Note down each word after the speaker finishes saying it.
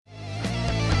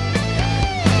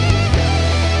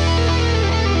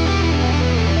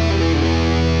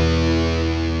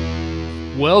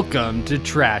Welcome to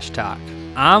Trash Talk.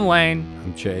 I'm Wayne.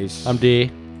 I'm Chase. I'm D.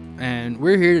 And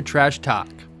we're here to trash talk.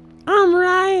 I'm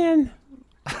Ryan.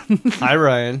 Hi,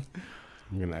 Ryan.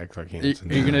 I'm gonna act like Are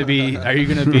Hanson. you gonna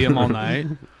be him all night?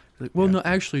 Like, well, no,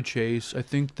 actually, Chase, I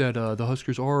think that the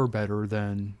Huskers are better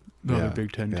than the other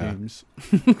Big Ten teams.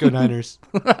 Go Niners.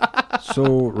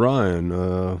 So Ryan,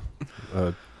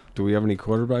 do we have any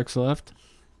quarterbacks left?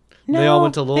 No, they all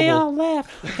went to Louisville. They all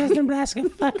left because Nebraska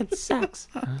fucking sucks.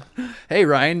 Hey,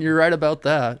 Ryan, you're right about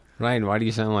that. Ryan, why do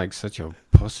you sound like such a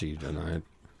pussy tonight?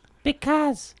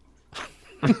 Because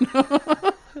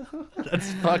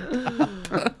That's fucked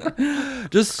up.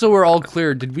 Just so we're all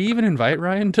clear, did we even invite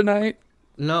Ryan tonight?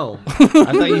 No. I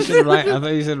thought you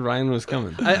said Ryan was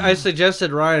coming. I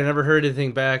suggested Ryan. I never heard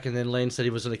anything back, and then Lane said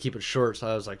he was going to keep it short, so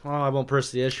I was like, well, I won't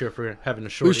press the issue if we're having a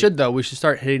short. We should, though. We should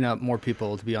start hitting up more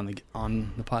people to be on the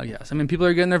podcast. I mean, people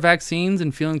are getting their vaccines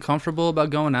and feeling comfortable about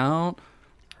going out.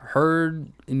 Herd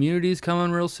immunity's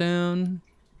coming real soon.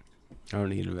 I don't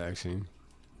need a vaccine.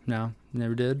 No,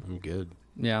 never did. I'm good.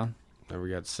 Yeah. Never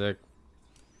got sick.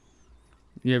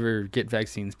 You ever get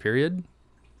vaccines, period?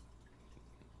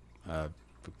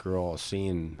 The girl I was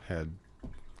seeing had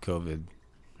COVID.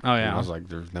 Oh, And yeah. I was like,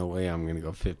 there's no way I'm gonna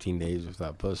go 15 days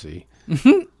without pussy.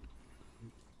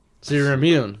 So you're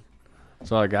immune.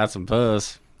 So I got some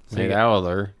puss, So made you out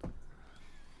with her,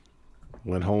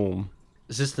 went home,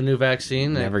 Is this the new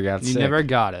vaccine? never got You sick. never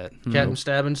got it. Captain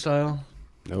Stabbing style?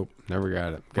 Nope, never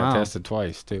got it. Got Wow. tested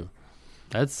twice too.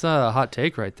 That's a hot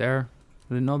take right there.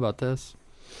 I didn't know about this.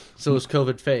 So is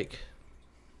COVID fake?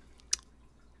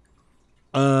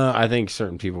 I think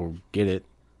certain people get it.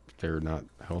 They're not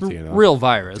healthy enough. Real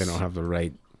virus. They don't have the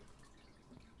right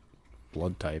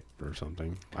blood type or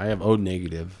something. I have O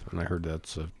negative, and I heard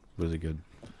that's a really good.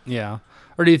 Yeah.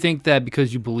 Or do you think that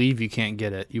because you believe you can't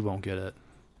get it, you won't get it?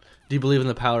 Do you believe in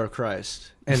the power of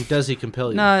Christ? And does he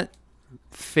compel you? Not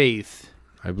faith.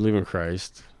 I believe in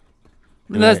Christ.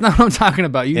 And That's I- not what I'm talking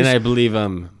about. You And just, I believe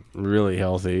I'm really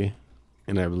healthy,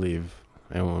 and I believe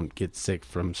I won't get sick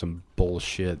from some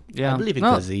bullshit yeah. I believe in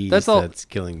No, disease that's all. that's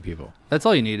killing people. That's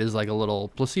all you need is like a little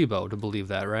placebo to believe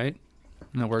that, right?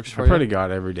 And it works for I pray to you.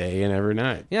 God every day and every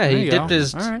night. Yeah, There he you dipped go.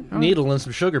 his All right. needle in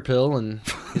some sugar pill, and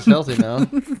he's healthy now.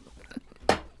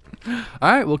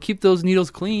 All right, we'll keep those needles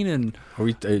clean, and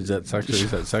Is that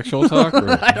sexual talk? Or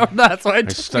I don't know. That's why I it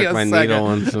took stuck me a my second.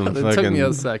 needle in some It fucking took me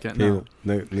a second. No.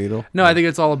 needle. No, I think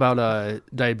it's all about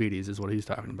diabetes is what he's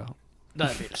talking about.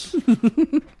 Diabetes.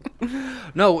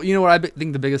 No, you know what I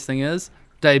think the biggest thing is?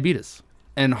 Diabetes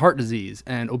and heart disease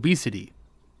and obesity.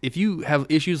 If you have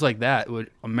issues like that,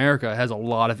 America has a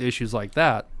lot of issues like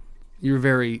that, you're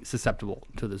very susceptible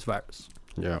to this virus,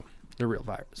 Yeah. the real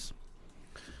virus.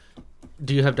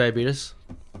 Do you have diabetes?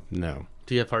 No.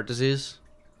 Do you have heart disease?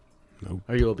 Nope.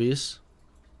 Are you obese?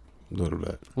 A little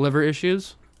bit. Liver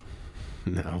issues,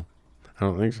 No. I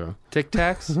don't think so. Tic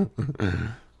Tacs.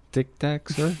 Tic Tac,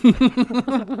 sir?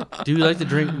 Do you like to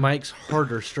drink Mike's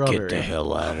Harder Strawberry?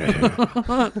 hell out of here.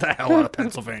 the hell out of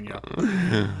Pennsylvania.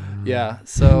 Yeah.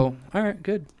 So, all right,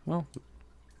 good. Well,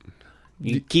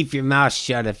 You keep your mouth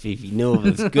shut if you know if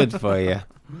it's good for you.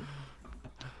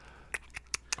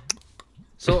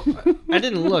 So I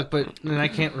didn't look, but and I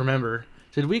can't remember.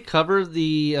 Did we cover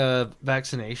the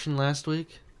vaccination last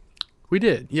week? we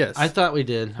did. Yes. I thought we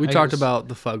did. we I talked was- about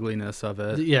the fugliness of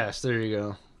it. Yes, there you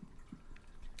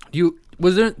go.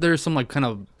 Was there's some like kind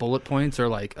of bullet points or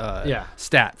like Yeah.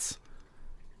 stats?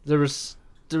 There was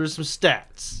some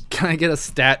stats. Can I get a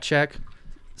stat check?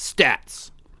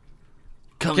 Stats.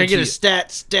 Can I get a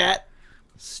stat?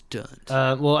 stunt?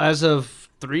 Well, as of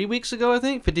 3 weeks ago, I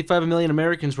think 55 million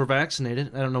Americans were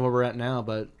vaccinated. I don't know where we're at now,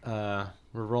 but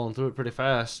we're rolling through it pretty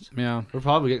fast. Yeah. We're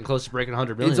probably getting close to breaking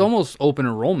 100 million. It's almost open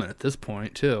enrollment at this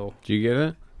point too. Do you get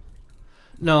it?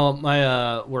 No,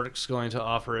 my work's going to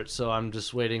offer it, so I'm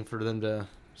just waiting for them to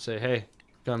say, "Hey,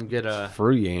 come get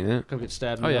Free, ain't it? come get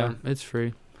stabbed." in Oh the yeah, arm." it's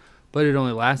free, but it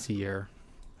only lasts a year.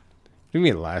 What do you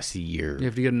mean it lasts a year? You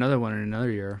have to get another one in another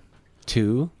year.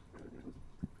 2?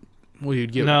 Well,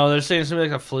 you'd get No, they're saying something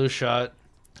like a flu shot.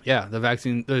 yeah.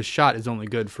 The shot is only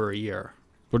good for a year.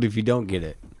 What if you don't get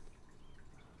it?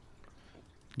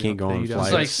 Can't go then on you don't- It's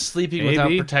flights. like sleeping Maybe.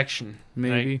 without protection.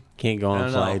 Maybe. Right? Can't go I on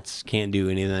don't know. flights. Can't do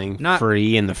anything. Not-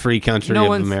 free in the free country no of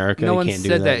one's America. no You one can't do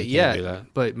said that You can't do yet,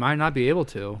 that. but might not be able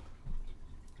to.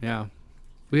 Yeah,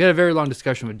 we had a very long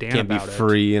discussion with Dan Can't be about it.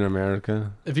 free in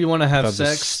America. If you want to have Without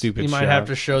the sex, stupid you might shot. have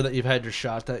to show that you've had your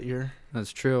shot that year.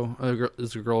 That's true.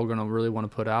 Is a girl gonna really want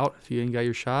to put out if you ain't got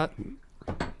your shot?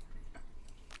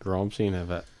 Girl I'm seeing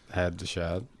have had the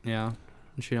shot. Yeah,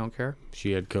 and she don't care.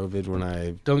 She had COVID when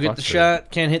I Don't get fucked the her.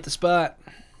 shot, can't hit the spot.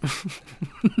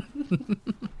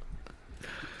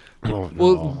 Oh, no,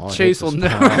 Well, I'll Chase hit will the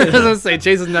never. spot. I was gonna say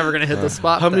Chase is never gonna hit the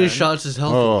spot. How many then. shots is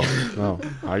healthy? Oh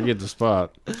no, I get the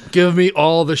spot Give me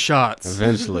all the shots.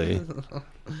 eventually.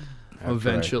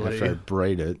 Eventually. after I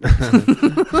braid it.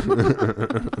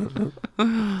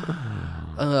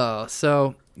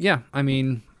 So yeah, I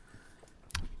mean,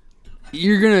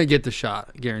 you're gonna get the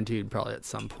shot, guaranteed, probably at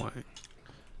some point.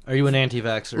 Are you an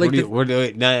anti-vaxxer? Like Where do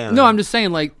you, No, I'm just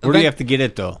saying, like, Where do you have to get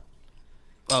it though?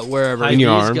 wherever. Hi- In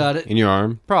your He's arm. got it. In your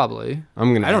arm. Probably. I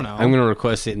don't know. I'm gonna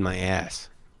request it in my ass.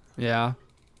 Yeah.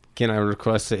 Can I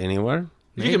request it anywhere?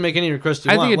 You can make any request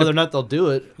you I want. think it Whether or not they'll do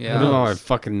it. Yeah. Put it on my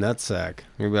fucking nutsack.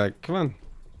 You'll be like, come on,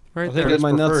 Right I think there. put it in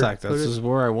my preferred. nutsack. That's just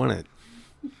where I want it.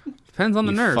 Depends on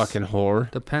the You nurse. fucking whore.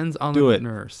 Depends on Do the it.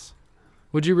 nurse.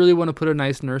 Would you really want to put a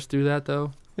nice nurse through that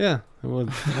though? Yeah, I would.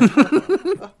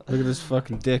 Look at this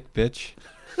fucking dick, bitch.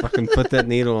 Fucking put that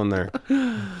needle in there.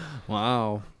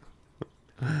 Wow.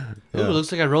 Ooh, it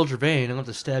looks like I rolled your vein. I'm going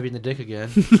to stab you in the dick again.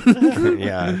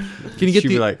 Yeah. Can you get She'd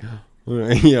the? be like,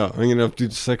 yeah, I'm gonna have to do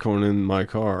the second one in my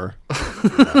car.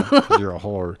 Yeah, you're a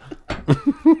whore.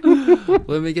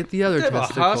 Let me get the other What type of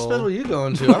testicle. hospital you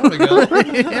going to? I want to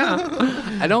go.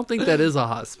 Yeah. I don't think that is a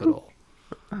hospital.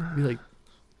 Be like,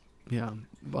 yeah,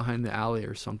 behind the alley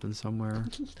or something somewhere.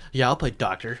 Yeah, I'll play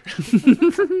doctor. God,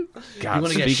 You want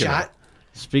to get speaking shot?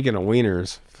 Speaking of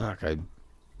wieners, fuck, I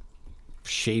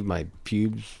shaved my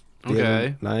pubes the Okay.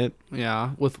 other night.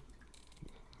 Yeah, with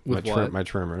what? My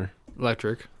trimmer.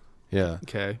 Electric. Yeah,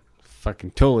 Okay.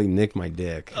 fucking totally nicked my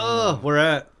dick Oh, where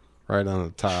at? right on the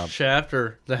top. Shaft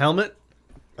or the helmet?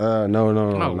 No, No,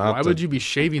 not why would you be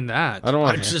shaving that? I don't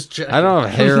I'm have. just I don't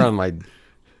have hair on my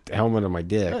helmet of my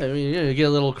dick. I mean, you get a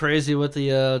little crazy with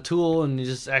the tool and you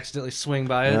just accidentally swing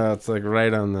by it. Yeah, it's like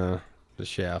right on the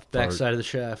shaft part. Backside of the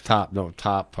shaft. Top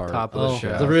part. Top of Oh, the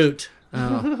shaft. the root.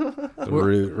 Oh, The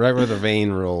root, right where the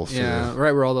vein rolls. yeah,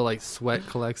 right where all the like sweat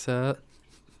collects at.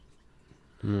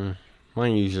 Through.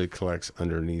 Mine usually collects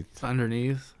underneath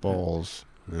Underneath. balls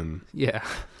and Yeah.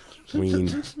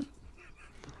 ween.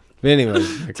 But anyway,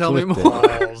 I Tell me clipped more.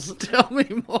 it. Tell me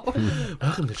more.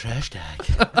 Welcome to Trash Tag.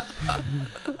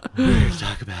 We're here to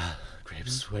talk about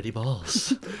Grape's sweaty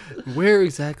balls. Where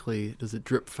exactly does it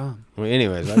drip from? Well,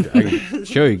 anyways, I can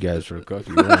show you guys real quick if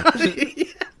you want.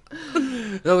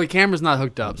 No, the camera's not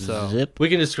hooked up, so. Zip. We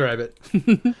can describe it.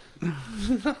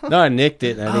 No, I nicked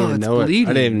it. I didn't even it's know it. bleeding.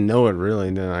 I didn't even know it really.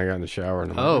 And then I got in the shower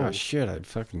and I'm Oh. like, oh shit! I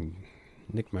fucking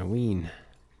nicked my ween.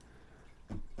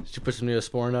 Did you put some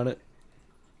Neosporin on it?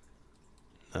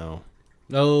 No.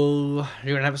 No,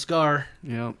 you're gonna have a scar.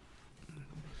 Yep.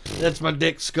 That's my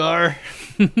dick scar.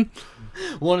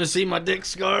 Want to see my dick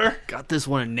scar? Got this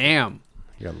one in Nam.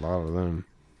 You got a lot of them.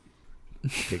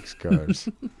 Dick scars.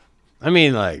 I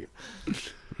mean, like,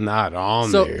 not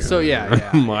on So- there. so yeah,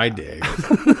 my dick.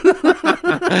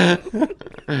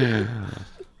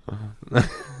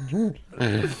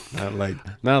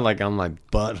 not like on my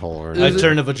butthole or I Is it-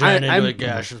 turned a vagina I'm- into a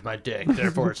gash with my dick.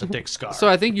 Therefore, it's a dick scar. So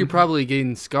I think you're probably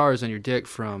getting scars on your dick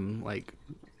from like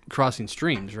crossing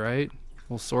streams, right?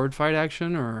 Well, sword fight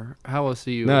action, or how else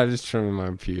are you? No, just trimming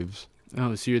my pubes.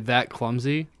 Oh, so you're that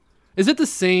clumsy? Is it the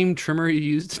same trimmer you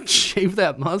used to shave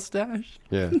that mustache?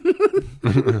 Yeah. Do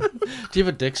you have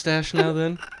a dick stash now?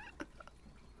 Then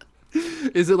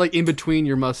Is it like in between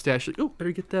your mustache? Like, oh,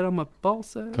 better get that on my ball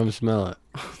sack. Come smell it.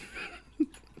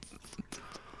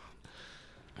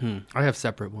 I have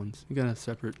separate ones. You got a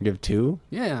separate? You have two?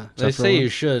 Yeah. they say you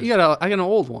should. You got a? I got an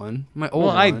old one. My old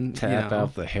Well, one. I tap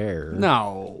out the hair.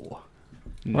 No.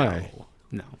 Why?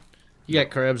 No. You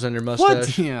got crabs on your What?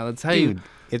 mustache. Yeah, that's how Dude, you.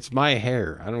 it's my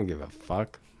hair. I don't give a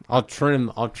fuck. I'll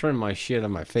trim my shit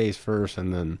on my face first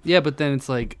and then Yeah, but then it's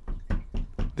like,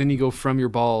 then you go from your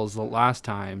balls the last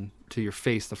time to your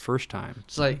face the first time.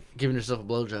 It's like giving yourself a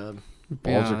blowjob.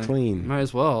 balls Yeah, are clean. Might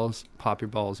as well just pop your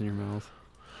balls in your mouth.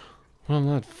 Well, I'm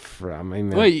not I mean,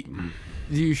 Wait,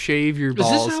 do you shave your Is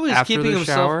balls this how he's after keeping the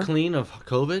himself shower? clean of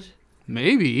COVID?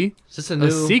 Maybe. Is this a A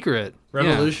new secret. Yeah.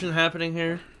 revolution happening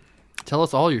here? Tell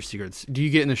us all your secrets. Do you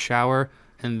get in the shower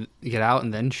and get out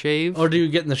and then shave? Or do you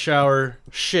get in the shower,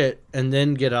 shit, and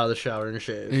then get out of the shower and Or are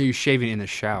shave? you shaving in the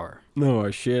shower? No,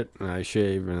 I shit and I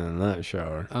shave and then not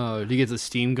shower. Oh, do you get the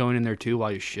steam going in there too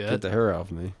while you Get shit? the hair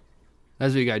off me.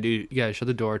 That's what you gotta do. You gotta shut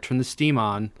the door, turn the steam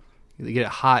on, you get it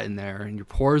hot in there, and your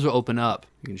pores will open up.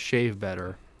 You can shave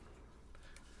better.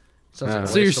 Sounds like a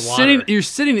So you're waste of water.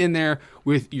 sitting in there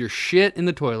with your shit in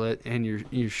the toilet and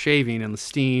you're shaving and the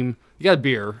steam. You got a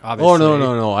beer, obviously. Oh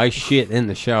no! I shit in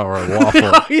the shower. I waffle.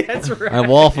 Yeah, that's right. I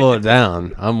waffle it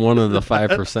down. I'm one of the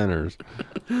 5%ers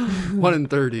 1 in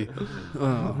 30. Oh.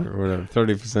 or whatever,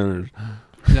 30%ers.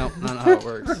 No, not how it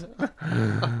works.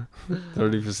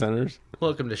 30%ers?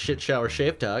 Welcome to Shit Shower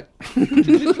Shave Talk.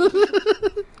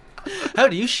 How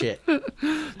do you shit?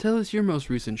 Tell us your most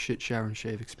recent shit, shower, and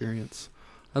shave experience.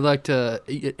 I'd like to,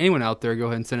 anyone out there, go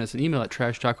ahead and send us an email at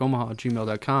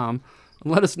trashtalkomaha@gmail.com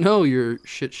and let us know your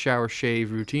shit, shower,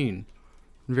 shave routine.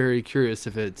 I'm very curious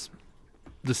if it's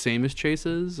the same as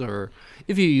Chase's or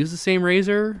if you use the same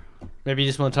razor. Maybe you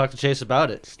just want to talk to Chase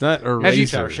about it. It's not a Have you-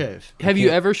 Shower razor. shave. Have you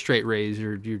ever straight razed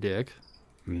your dick?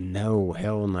 No,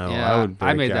 hell no. Yeah, I would break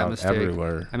I made that out mistake.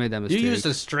 everywhere. I made that You mistake. used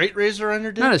a straight razor on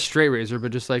your dick? Not a straight razor,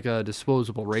 but just like a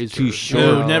disposable razor. Too No,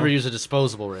 short. never use a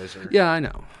disposable razor. Yeah, I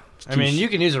know. I mean, you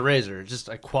can use a razor, just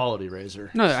a quality razor.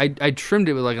 No, I trimmed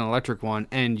it with like an electric one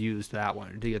and used that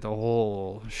one to get the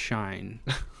whole shine.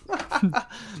 Look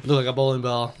like a bowling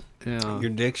ball. Yeah, Your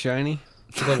dick shiny?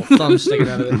 With a little thumb sticking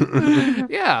out of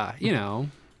it. yeah, you know,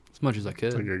 as much as I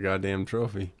could. Like a goddamn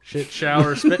trophy. Shit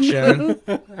shower, spit shine.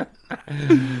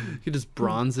 You could just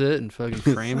bronze it and fucking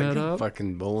frame It's it like a up.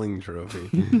 fucking bowling trophy.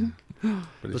 But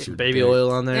Put it's some your baby dick.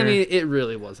 oil on there. I mean, it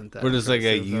really wasn't that. But it's like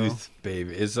a impressive, though. youth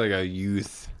baby. It's like a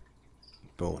youth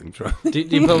bowling trophy. do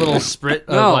you put a little sprit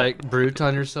of No. like brute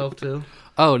on yourself too?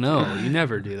 Oh no, you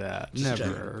never do that.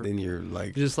 Never. Then you're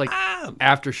like Just like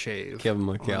aftershave Kevin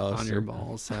on McAllister. your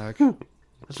ball sack.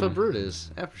 That's what brute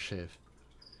is. Aftershave.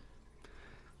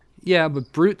 Yeah,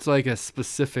 but brute's like a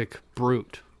specific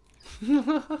brute.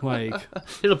 Like,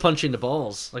 It'll punch you in the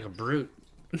balls like a brute.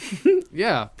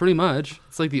 yeah, pretty much.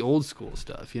 It's like the old school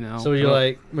stuff, you know. So you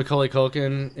like Macaulay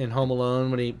Culkin in Home Alone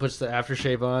when he puts the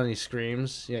aftershave on and he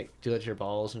screams? You like, do that to your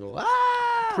balls and go,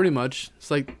 ah! pretty much.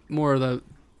 It's like more of the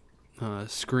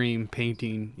scream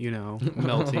painting, you know,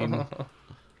 melting.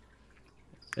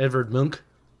 Edvard Munch.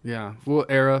 Yeah. What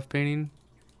era of painting?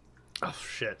 Oh,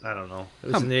 shit. I don't know. It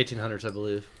was Come- in the 1800s, I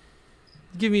believe.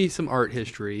 Give me some art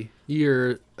history.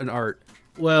 You're an art.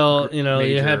 Well, you know,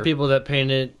 you Major. had people that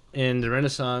painted in the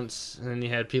Renaissance, and then you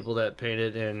had people that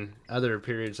painted in other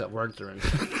periods that weren't the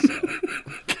Renaissance.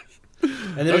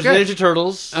 And there's Okay. Ninja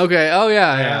Turtles, Okay. Oh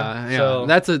yeah, Yeah, yeah.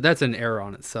 so- that's an era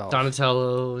on itself.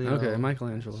 Donatello. You Okay, know.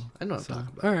 Michelangelo. I know what I'm So, talking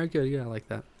about. all right, good. Yeah, I like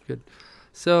that. Good.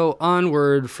 So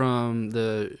onward from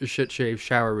the shit shave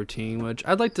shower routine, which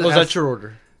I'd like to. Oh, is ask- that your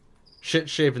order? Shit,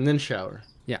 shave, and then shower.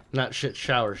 Yeah. Not shit,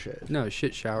 shower, shave. No,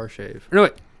 shit shower shave. No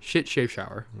wait, shit shave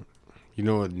shower. You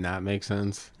know what not makes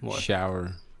sense? What?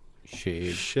 Shower,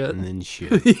 shave, Shit. and then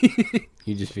shit.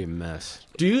 You just be a mess.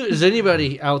 Is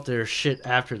anybody out there shit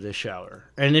after the shower?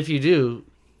 And if you do,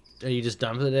 are you just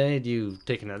done for the day? Do you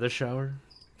take another shower?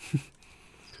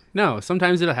 No,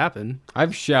 sometimes it'll happen.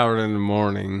 I've showered in the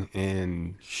morning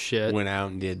and Shit. went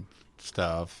out and did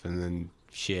stuff and then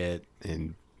shit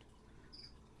and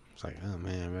it's like, oh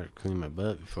man, I better clean my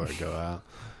butt before I go out.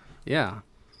 Yeah.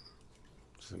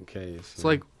 Just in case. It's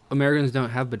like Americans don't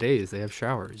have bidets; they have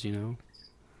showers. You know.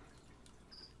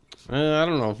 I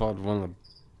don't know if I'd want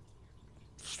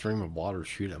a stream of water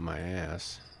shoot at my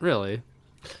ass. Really.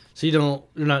 So you're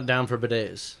not down for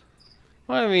bidets.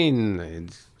 Well, I mean,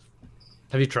 it's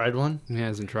Have you tried one? He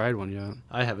hasn't tried one yet.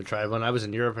 I haven't tried one. I was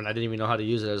in Europe and I didn't even know how to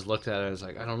use it. I just looked at it. I was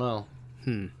like, I don't know.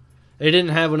 Hmm. They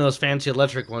didn't have one of those fancy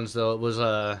electric ones though. It was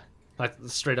like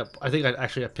straight up. I think I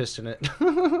pissed in it.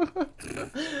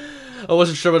 I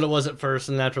wasn't sure what it was at first,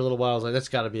 and after a little while, I was like, "That's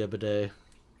got to be a bidet."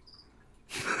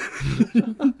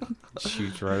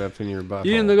 shoots right up in your butt.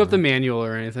 You didn't look up the manual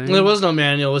or anything. There was no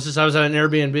manual. It was just I was at an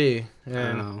Airbnb, I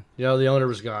and know. the owner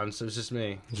was gone, so it was just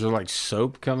me. Is there like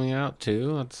soap coming out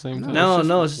too at the same time? No, it's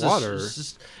it's just just water. It's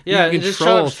just, yeah, You it just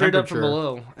control shot straight up from temperature.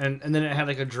 below, and then it had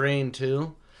like a drain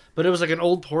too. But it was like an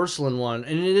old porcelain one,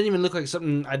 and it didn't even look like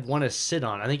something I'd want to sit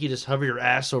on. I think you just hover your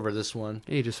ass over this one.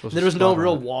 Yeah, you just supposed There to was no squat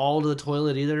real on it. wall to the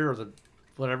toilet either, or the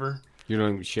whatever. You don't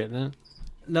even shit in it?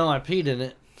 No, I peed in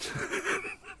it.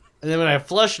 And then when I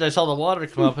flushed it, I saw the water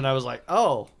come up, and I was like,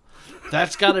 oh,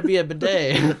 that's got to be a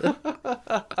bidet.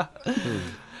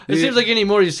 It seems like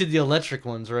anymore you see the electric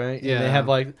ones, right? And Yeah. they have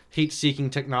like heat-seeking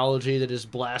technology that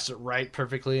just blasts it right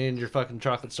perfectly into your fucking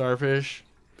chocolate starfish.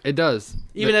 It does.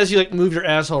 Even as you like move your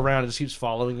asshole around, it just keeps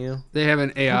following you. They have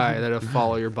an AI that'll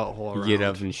follow your butthole You around. get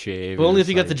up and shave. But and only it's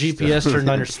if you got like the GPS turned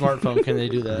on your smartphone can they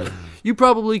do that. You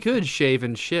probably could shave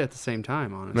and shit at the same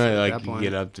time, honestly. Right, at like that you point.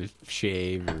 get up to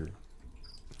shave or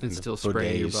and the still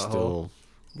spraying your bidet's butthole. still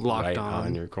Locked right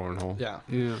on. your cornhole. Yeah.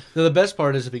 Yeah. Now, the best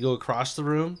part is if you go across the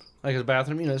room, like a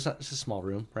bathroom, it's a small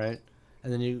room, right?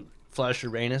 And then you flash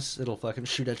your anus, it'll fucking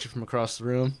shoot at you from across the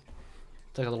room.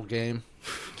 It's like a little game.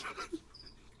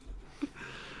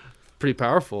 Pretty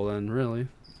powerful then, really.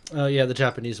 Yeah, the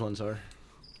Japanese ones are.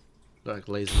 They're like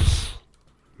lasers.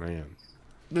 Man,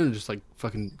 Then it just like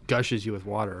fucking gushes you with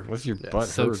water. what's your Yeah, butt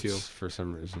soaks hurts you. for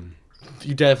some reason?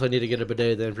 You definitely need to get a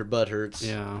bidet then if your butt hurts.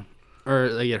 Yeah. Or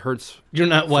like it hurts You're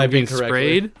not from wiping getting correctly.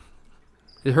 sprayed.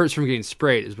 It hurts from getting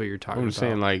sprayed, is what you're talking I'm about.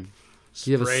 saying, like,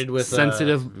 you have a Sprayed with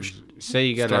sensitive. say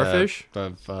you got Starfish?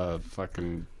 a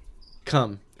fucking,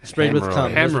 cum. Sprayed with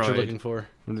cum. That's what you're Hemorrhoid. looking for.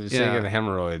 say Yeah. you got a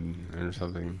hemorrhoid or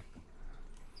something.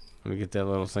 Want to get that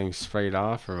little thing sprayed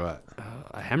off or what?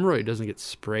 A hemorrhoid doesn't get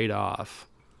sprayed off.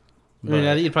 I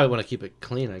mean, you'd probably want to keep it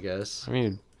clean, I guess. I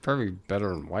mean, probably better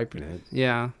than wiping it.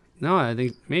 Yeah. No, I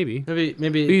think maybe. Maybe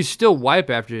But you still wipe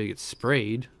after you get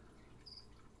sprayed.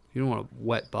 You don't want a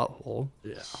wet butthole.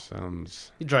 yeah.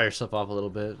 Sounds. You dry yourself off a little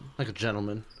bit, like a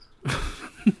gentleman.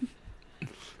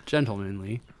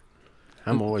 Gentlemanly.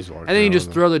 I'm always walking. And then you around just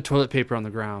with throw the toilet paper on the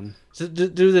ground. So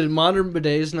do the modern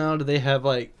bidets now? Do they have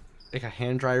like a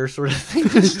hand dryer sort of thing?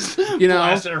 You know,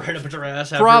 Blast it right up at your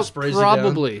ass after it sprays you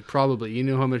down? Probably. You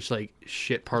know how much like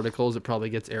shit particles it probably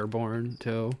gets airborne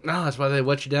too. No, that's why they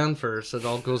wet you down first. So it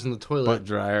all goes in the toilet. butt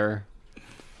dryer.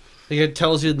 Like, it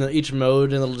tells you each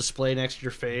mode and it'll display next to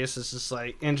your face. It's just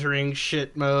like entering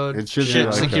shit mode. It should be shit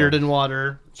like secured a- in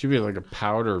water. It should be like a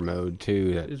powder mode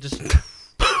too that It just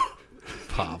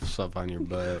pops up on your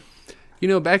butt. You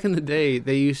know, back in the day,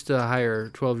 they used to hire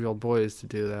 12-year-old boys to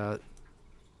do that.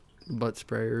 Butt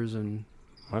sprayers and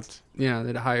What? yeah,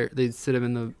 they'd sit them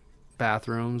in the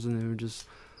bathrooms and they would just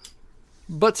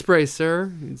butt spray,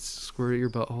 sir. You'd squirt at your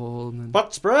butthole and then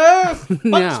butt spray. Butt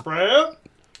Yeah. spray.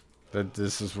 That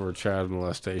this is where child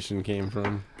molestation came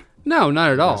from. No,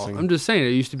 not at all. Guessing. I'm just saying it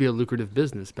used to be a lucrative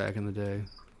business back in the day.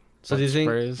 So do you think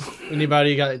Sprays.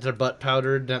 anybody got their butt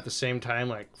powdered and at the same time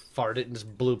like farted and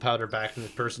just blew powder back in the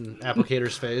person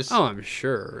applicator's face? Oh, I'm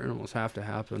sure. It almost have to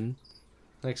happen.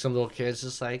 Like some little kid's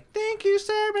just like, "Thank you,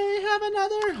 sir. May I have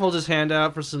another?" Holds his hand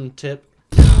out for some tip.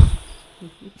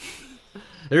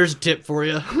 There's a tip for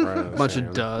you. Right on his Bunch of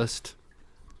hand. dust.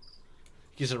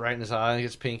 Gets it right in his eye.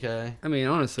 Gets pink eye. I mean,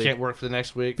 honestly, Can't work for the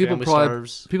next week. people Family probably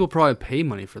starves. people probably pay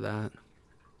money for that.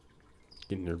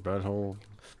 Getting your butthole.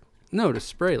 No, to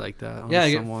spray like that. On Yeah,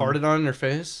 get someone. farted on in their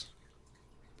face.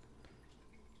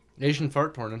 Asian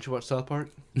fart porn. Don't you watch South Park?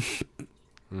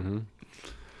 Mm-hmm.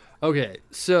 Okay,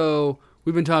 so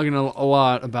we've been talking a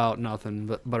lot about nothing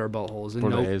but our buttholes,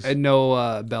 Bidets. and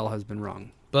no bell has been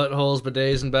rung. Buttholes,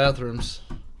 bidets, and bathrooms.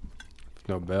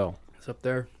 No bell. It's up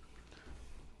there.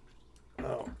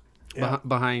 Oh.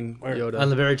 Behind Where? Yoda. On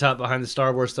the very top, behind the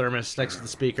Star Wars thermos, next to the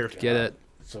speaker. Get it?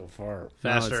 So far. No,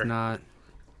 Faster. it's not.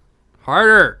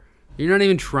 Harder. You're not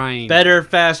even trying. Better,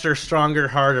 faster, stronger,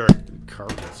 harder.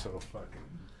 Carpet's so fucking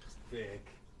thick.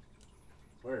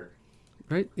 Where?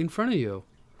 Right in front of you.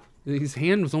 His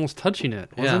hand was almost touching it,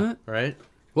 wasn't it? Right?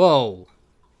 Whoa.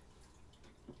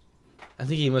 I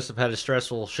think he must have had a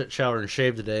stressful shit shower and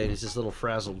shave today, and he's just a little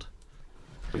frazzled.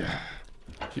 Yeah.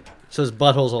 So his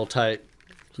butthole's all tight.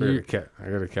 I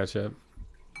gotta catch up.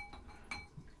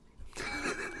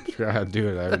 Forgot how to do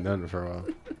it. I haven't done it for a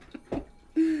while.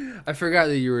 I forgot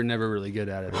that you were never really good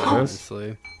at it, Yes.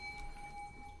 honestly.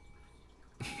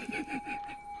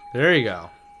 There you go.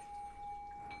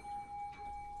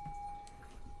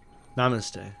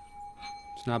 Namaste.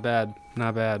 It's not bad.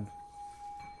 Not bad.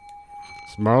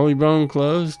 Is Marley Bone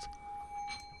closed?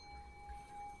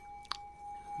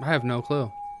 I have no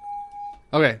clue.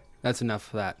 Okay, that's enough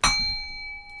of that.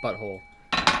 Butthole.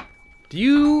 Do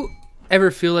you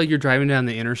ever feel like you're driving down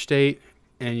the interstate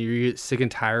and you get sick and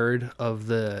tired of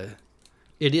the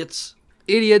Idiots.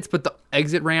 idiots, but the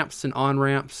exit ramps and on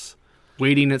ramps,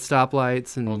 waiting at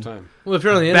stoplights All and the time. Well, if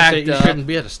you're on the Backed interstate, you up. shouldn't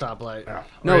be at a stoplight.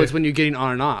 no, Right. it's when you're getting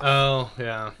on and off. Oh,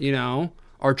 yeah. You know,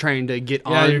 or trying to get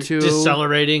Yeah, you're onto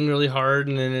decelerating really hard,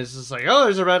 and then it's just like, oh,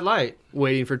 there's a red light.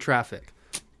 waiting for traffic.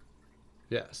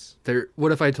 Yes. There.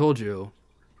 What if I told you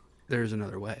there's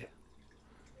another way?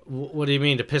 What do you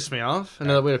mean, to piss me off?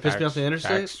 Another way to piss me off the Back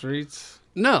interstate? streets.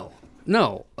 No,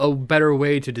 a better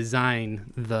way to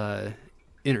design the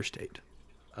interstate.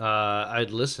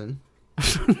 I'd listen.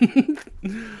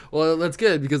 Well, that's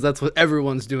good because that's what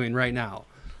everyone's doing right now.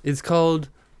 It's called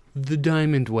the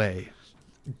Diamond Way.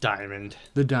 Diamond.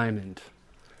 The Diamond.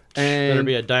 Better And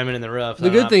be a diamond in the rough. the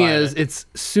I'm good not thing buying is it. it's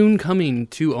soon coming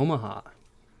to Omaha.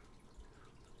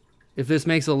 If this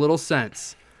makes a little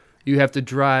sense, you have to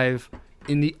drive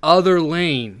in the other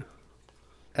lane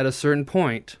at a certain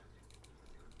point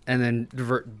and then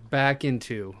divert back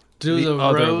into Do the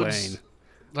other roads lane.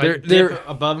 like they're- dip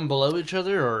above and below each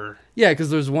other, or Yeah, because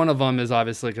there's one of them is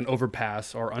obviously like an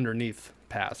overpass or underneath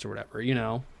pass or whatever, you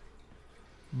know.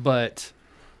 But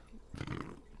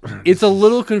it's a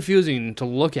little confusing to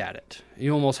look at it.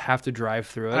 You almost have to drive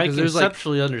through it I because there's like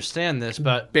conceptually understand this,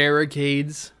 but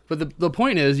barricades. But the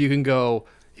point is, you can go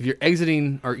if you're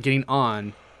exiting or getting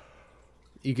on,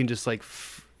 you can just like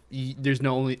there's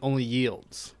no only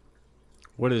yields.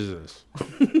 What is this?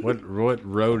 what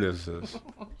road is this?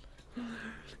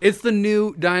 It's the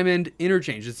new Diamond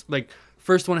Interchange. It's like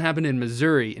first one happened in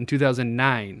Missouri in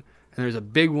 2009, and there's a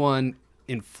big one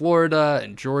in Florida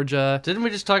and Georgia. Didn't we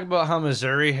just talk about how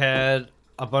Missouri had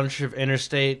a bunch of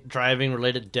interstate driving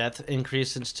related death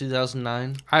increase since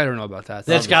 2009? I don't know about that.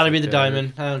 That's got to be the okay.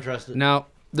 Diamond. I don't trust it. Now,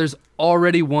 there's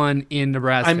already one in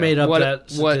Nebraska. I made up what,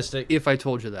 that statistic. What if I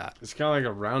told you that? It's kind of like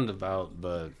a roundabout,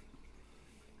 but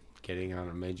getting on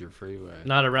a major freeway.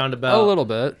 Not a roundabout. A little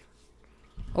bit.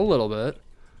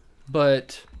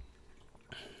 But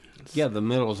Yeah, the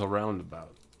middle's a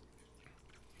roundabout.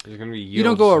 There's gonna be yields. you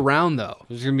don't go around, though.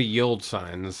 There's gonna be yield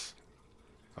signs,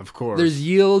 of course. There's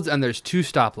yields and there's 2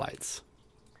 stoplights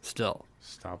still.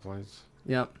 stoplights.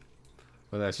 Yep.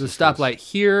 But that's There's a just gonna- stoplight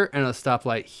here and a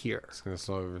stoplight here. It's gonna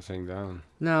slow everything down.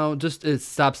 No, just it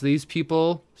stops these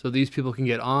people so these people can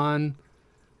get on.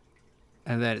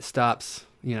 And then it stops,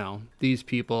 these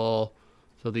people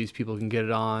so these people can get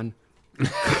it on.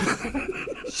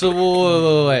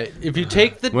 So wait. If you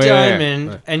take the Wait,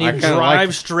 Diamond and you I kinda drive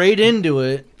like- straight into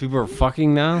it, People are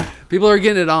fucking now. People are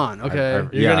getting it on, okay?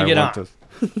 You're gonna get want on.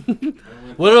 this.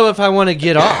 what if I want to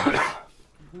get off?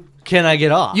 Can I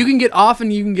get off? You can get off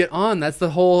and you can get on. That's the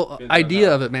whole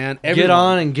idea of it, man. get Everyone.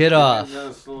 on and get off.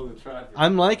 Slow the traffic.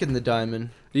 I'm liking the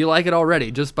Diamond. You like it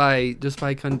already just by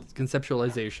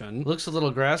conceptualization. Looks a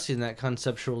little grassy in that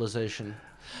conceptualization.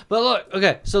 But look,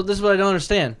 okay, so this is what I don't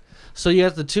understand. So you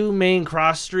have the 2 main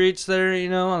cross streets there,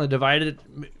 on the divided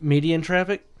median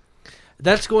traffic.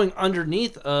 That's going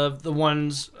underneath of the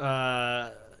ones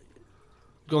going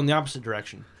the opposite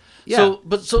direction. Yeah. So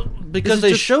because This is they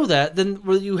just- show that, then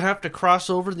will you have to cross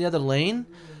over the other lane?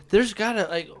 There's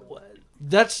gotta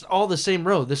that's all the same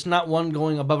road. There's not one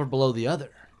going above or below the other.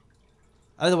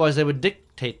 Otherwise, they would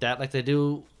dictate that like they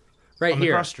do Right on the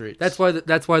here. cross streets. That's why the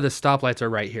stoplights are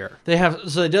right here. They have,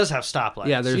 so it does have stoplights.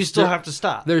 Yeah, so there's you still still- have to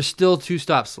stop. There's still 2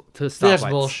 stops to stoplights. That's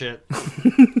bullshit.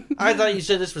 I thought you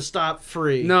said this was stop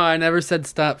free. No, I never said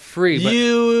stop free. But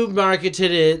You marketed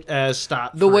it as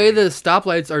stop the free. way the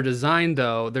stoplights are designed,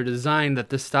 though, they're designed that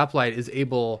this stoplight is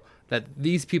able that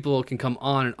these people can come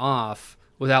on and off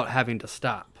without having to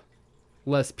stop.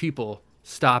 Less people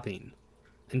stopping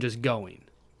and just going.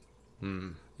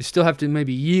 You still have to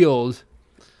maybe yield.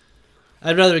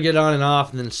 I'd rather get on and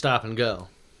off than stop and go.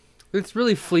 It's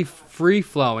really free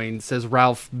flowing, says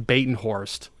Ralph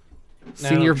Batenhorst, I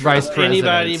senior don't vice trust president.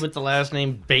 Anybody with the last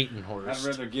name I'd Batenhorst.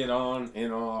 rather get on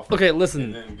and off. Okay, And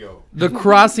listen. then go. The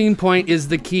crossing point is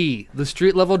the key. The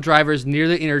street level drivers near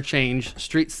the interchange,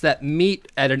 streets that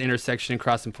meet at an intersection and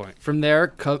crossing point. From there,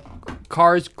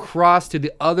 cars cross to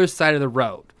the other side of the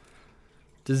road.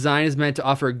 Design is meant to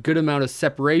offer a good amount of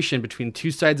separation between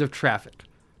 2 sides of traffic.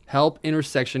 Help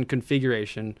intersection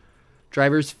configuration.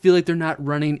 Drivers feel like they're not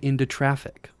running into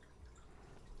traffic.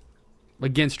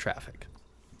 Against traffic.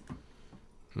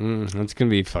 That's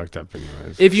gonna be fucked up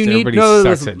anyways. If you need- Everybody no,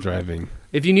 sucks listen. at driving.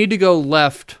 If you need to go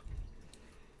left,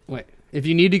 if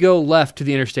you need to go left to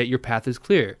the interstate, your path is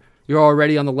clear. You're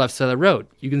already on the left side of the road.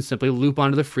 You can simply loop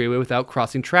onto the freeway without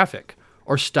crossing traffic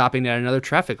or stopping at another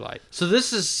traffic light. So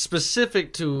this is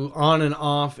specific to on and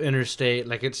off interstate.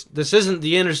 Like this isn't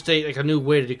the interstate like a new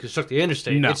way to construct the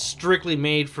interstate. No. It's strictly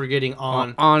made for getting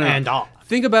on On and off.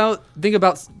 Think about.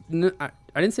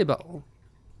 I didn't say about,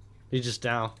 You just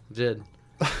now did.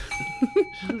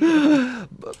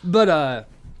 but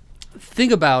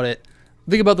think about it.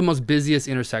 Think about the most busiest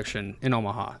intersection in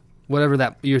Omaha, whatever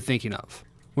that you're thinking of,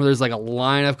 where there's like a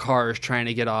line of cars trying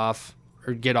to get off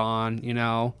or get on.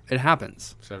 It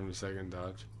happens. 72nd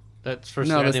Dodge. That's first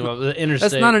No, thing I that's think not- about the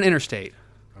interstate. That's not an interstate.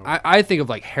 I think of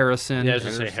like Harrison. Yeah, I was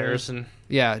gonna say Interstate. Harrison.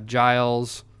 Yeah,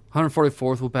 Giles.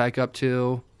 144th will back up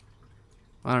to,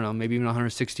 I don't know, maybe even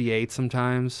 168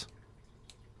 sometimes.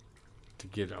 To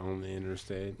get on the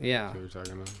interstate. Yeah. That's what we're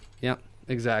talking about. Yep,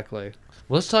 exactly.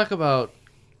 Let's talk about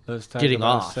Let's talk Getting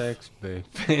about off. sex, babe.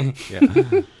 Yeah.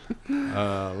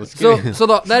 Let's get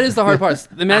That is the hard part.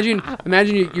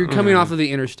 Imagine you're coming off of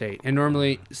the interstate, and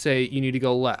normally say you need to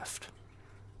go left,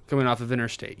 coming off of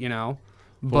interstate,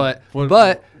 But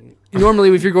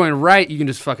normally if you're going right, you can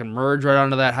just fucking merge right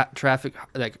onto that traffic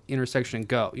like intersection and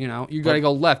go. You got to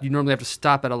go left. You normally have to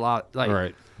stop at a lot. Like All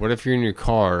right. What if you're in your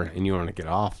car and you want to get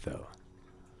off though?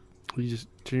 you just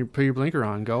put your blinker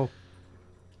on, go.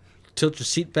 tilt your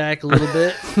seat back a little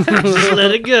bit, just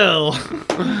let it go.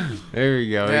 There we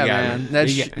go. Yeah, you got man. it.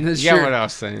 That's You got sure- what I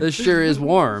was saying. This sure is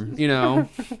warm.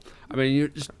 I mean, you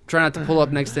just try not to pull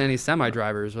up next to any semi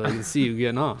drivers where they can see you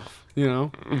getting off.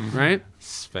 Right?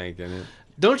 Spanking it.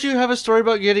 Don't you have a story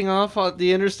about getting off on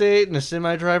the interstate and a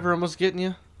semi driver almost getting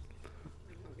you?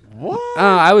 What?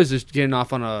 I was just getting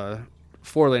off on a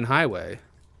 4-lane highway.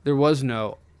 There was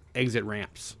no exit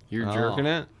ramps. You're Oh. jerking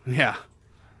it? Yeah.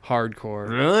 Hardcore.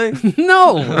 Really?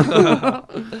 No!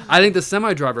 I think the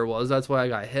semi driver was. That's why I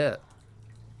got hit.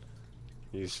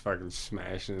 He's fucking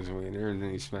smashing his wiener, and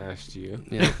then he smashed you.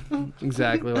 Yeah.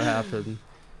 Exactly what happened.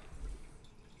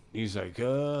 He's like,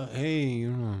 hey,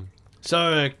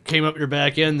 Sorry, I came up your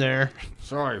back end there.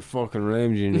 sorry I fucking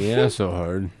rammed you in the ass so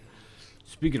hard.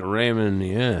 Speaking of ramming in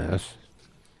the ass,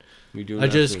 we doing I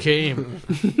just after- came.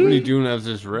 What are you doing after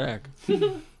this wreck?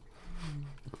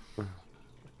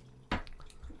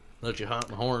 Let you honk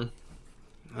my horn.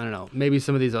 I don't know. Maybe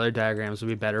some of these other diagrams would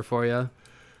be better for you.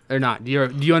 They're not. Do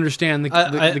you understand the I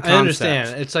concept?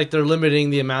 understand. It's like they're limiting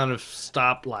the amount of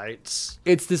stoplights.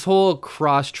 It's this whole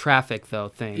cross traffic though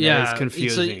thing. Yeah, that is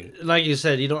confusing. So, like you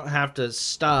said, you don't have to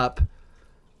stop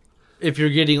if you're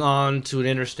getting on to an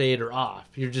interstate or off.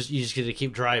 You just get to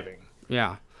keep driving.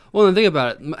 Yeah. Well, then think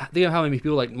about it. Think of how many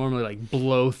people like normally like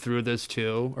blow through this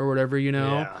too, or whatever. You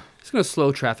know, Yeah. it's gonna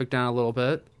slow traffic down a little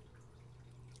bit,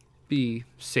 be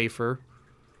safer,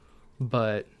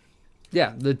 but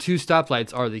yeah, the 2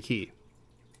 stoplights are the key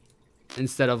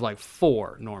instead of like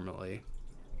 4 normally.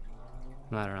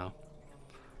 I don't know,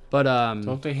 but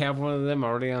Don't they have one of them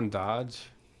already on Dodge?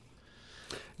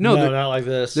 no, not like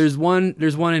this. there's one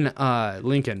in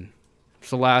Lincoln. It's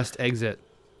the last exit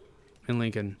in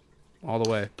Lincoln, all the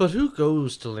way. But who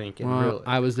goes to Lincoln, Well, really?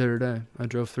 I was there today. I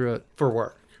drove through it. For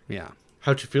work. Yeah.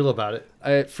 How'd you feel about it?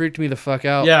 It freaked me the fuck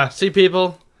out. Yeah, see,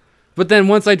 people, But then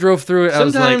once I drove through it, I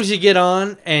was sometimes like, you get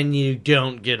on and you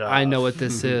don't get off. I know what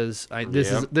this is.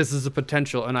 This is a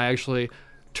potential, and I actually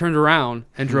turned around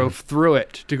and drove through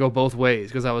it to go both ways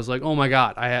because I was like, oh my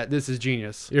god, this is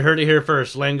genius. You heard it here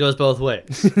first. Lane goes both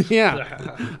ways.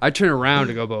 Yeah, I turned around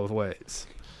to go both ways.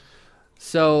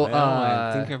 So Well,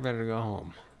 I think I better go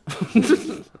home.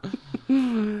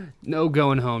 no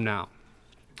going home now.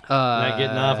 Not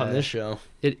getting off on this show.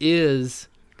 It is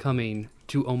coming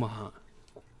to Omaha.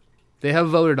 They have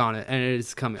voted on it, and it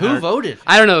is coming. Who voted?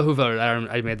 I don't know who voted.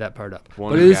 I made that part up.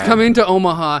 One But it is guy. coming to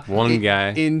Omaha. One in, guy.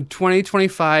 In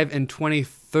 2025 and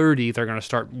 2030, they're going to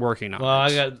start working on Well,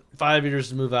 I got 5 years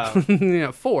to move out. it.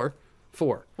 Yeah, four.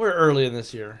 We're early in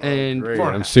this year. And Great.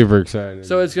 4.5. I'm super excited.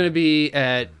 so it's going to be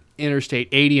at Interstate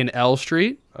 80 and L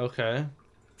Street. Okay.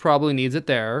 Probably needs it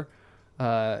there.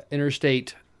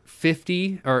 Interstate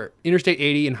 50 or Interstate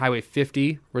 80 and Highway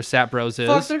 50 where Sapbros is.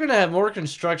 Fuck, they're going to have more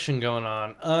construction going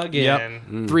on again.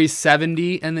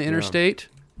 370 in the interstate.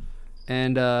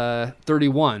 And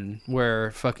 31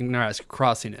 where fucking Nebraska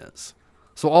Crossing is.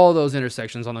 So all of those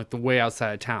intersections on like the way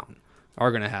outside of town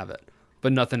are going to have it.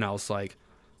 But nothing else like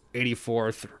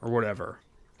 84th or whatever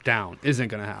down isn't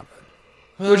going to have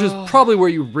it. Which is probably where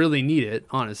you really need it,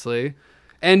 honestly.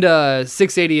 And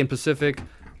 680 in Pacific,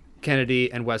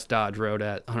 Kennedy, and West Dodge Road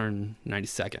at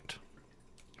 192nd.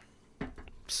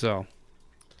 So,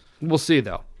 we'll see,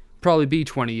 though. Probably be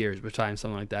 20 years by the time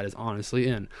something like that is honestly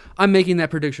in. I'm making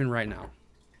that prediction right now.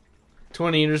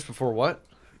 20 years before what?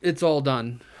 It's all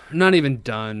done. Not even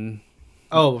done.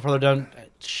 Oh, before they're done.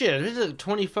 Shit, is it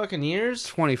 20 fucking years?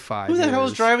 25 Who the hell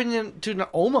is years. driving into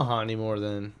Omaha anymore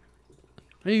then?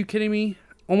 Are you kidding me?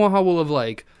 Omaha will have,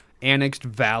 like, annexed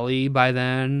Valley by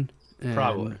then. And,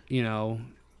 Probably. You know,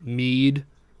 Meade,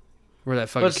 where that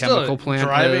fucking But still, chemical plant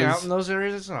driving is. out in those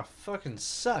areas, it's going to fucking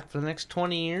suck for the next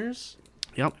 20 years.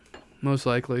 Yep, most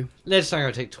likely. That's not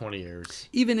going to take 20 years.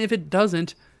 Even if it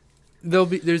doesn't,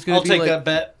 there's going I'll to be take like, that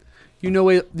bet. I'll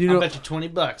I'll bet you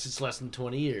 $20 it's less than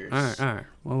 20 years. All right.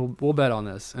 Well, we'll bet on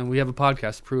this, and we have a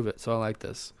podcast to prove it. So I like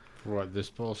this. What, this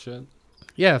bullshit?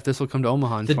 Yeah, if this will come to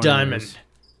Omaha in The 20 diamond. years.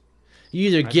 You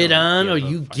either get don't on give or a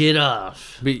you fuck. get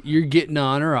off. But you're getting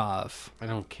on or off. I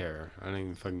don't care. I don't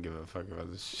even fucking give a fuck about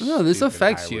this. No, this stupid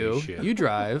affects highway you. shit. You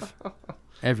drive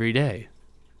every day.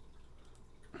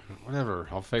 Whatever.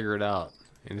 I'll figure it out.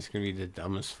 And it's going to be the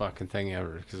dumbest fucking thing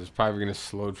ever because it's probably going to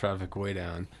slow traffic way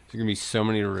down. There's going to be so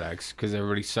many wrecks because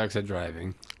everybody sucks at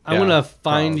driving. I'm Yeah, going to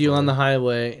find you probably. on the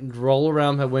highway, and roll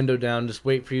around my window down, just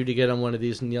wait for you to get on one of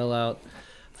these and yell out,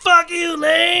 "Fuck you,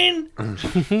 Lane!"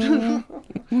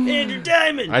 Andrew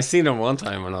Diamond! I seen him one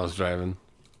time when I was driving.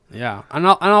 Yeah, and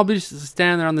I'll be just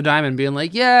standing there on the diamond, being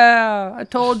like, "Yeah, I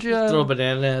told you, Throw a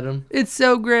banana at him. it's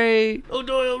so great."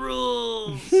 O'Doyle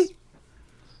rules!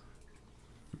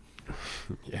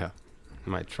 Yeah.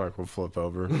 My truck will flip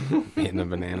over hitting a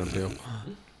banana peel.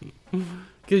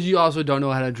 Because you also don't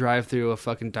know how to drive through a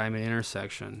fucking diamond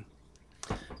intersection.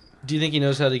 Do you think he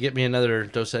knows how to get me another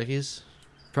Dos Equis?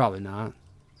 Probably not.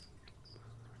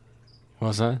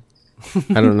 What's that?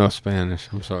 I don't know Spanish.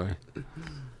 I'm sorry.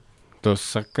 Dos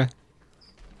Equis?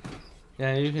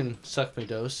 Yeah, you can suck my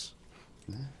dose.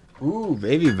 Ooh,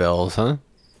 baby bells, huh?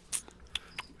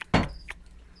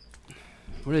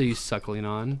 What are you suckling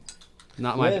on?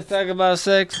 Not my. Let's talk about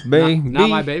sex, baby. not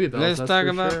my baby bells, Let's that's talk for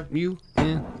about sure. you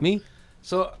and me.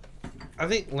 So, I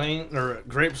think Lane or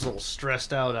Grape's a little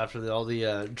stressed out after all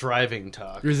the driving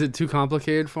talk. Is it too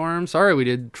complicated for him? Sorry, we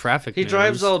did traffic. He news.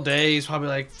 drives all day. He's probably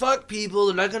like, "Fuck people!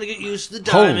 They're not gonna get used to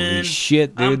the Holy diamond."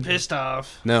 shit, dude. I'm pissed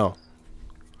off. No.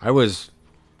 I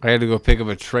had to go pick up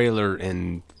a trailer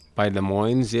by Des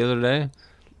Moines the other day.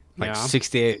 Like Yeah.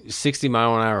 60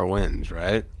 mile an hour winds,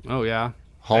 right? Oh yeah.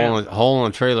 Hauling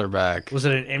a trailer back. Was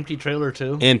it an empty trailer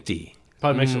too? Empty.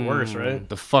 Probably makes it worse, right?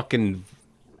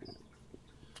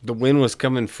 The wind was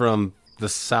coming from the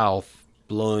south,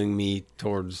 blowing me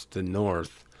towards the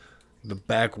north. The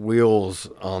back wheels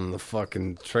on the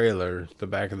fucking trailer, the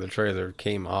back of the trailer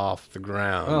came off the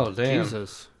ground. Oh damn!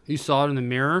 Jesus. You saw it in the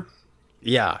mirror?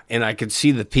 Yeah, and I could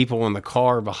see the people in the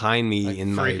car behind me Like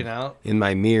in freaking out?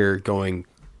 my mirror going,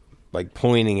 like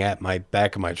pointing at my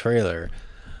back of my trailer.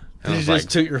 And Did you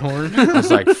just toot your horn? I was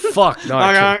like, fuck. No,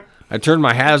 Honk, I turned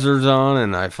my hazards on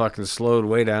and I fucking slowed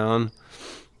way down.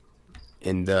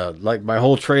 And like my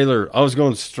whole trailer, I was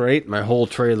going straight. My whole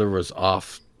trailer was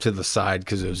off to the side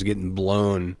because it was getting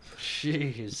blown.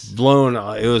 Jeez.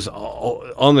 It was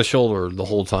on the shoulder the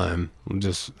whole time. And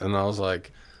I was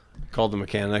like, called the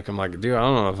mechanic. I'm like, dude, I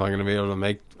don't know if I'm going to be able to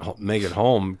make it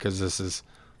home because this is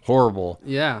horrible.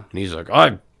 Yeah. And he's like,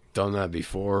 I've done that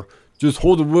before. Just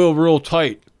hold the wheel real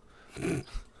tight. And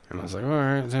I was like, all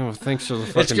right, thanks for the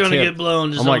fucking It's gonna tip. get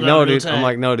blown. Just I'm like, hold no, on real dude. tight. I'm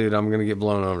like, no, dude. I'm gonna get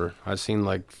blown over. I've seen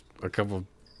like a couple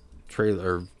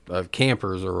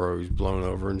campers are always blown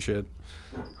over and shit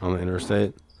on the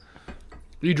interstate.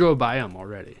 You drove by them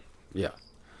already. Yeah,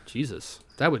 Jesus.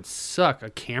 That would suck. A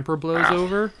camper blows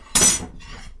over?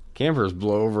 campers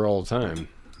blow over all the time.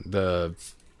 The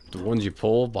ones you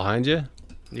pull behind you.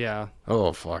 Yeah.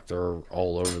 Oh fuck, they're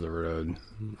all over the road.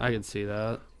 I could see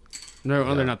that. No,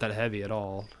 Yeah. they're not that heavy at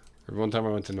all. One time I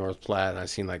went to North Platte and I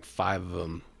seen like 5 of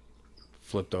them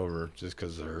flipped over just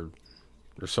because they're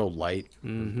so light.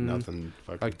 Mm-hmm. Nothing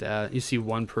fucking. Like that. You see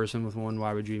one person with one,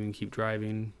 why would you even keep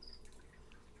driving?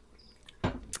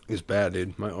 It's bad,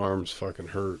 dude. My arms fucking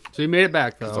hurt So you made it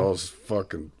back, because I though. was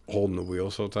fucking holding the wheel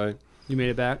so tight. You made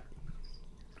it back?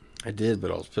 I did,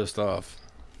 but I was pissed off.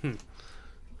 Hmm.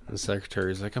 The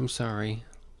secretary's like, I'm sorry.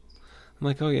 I'm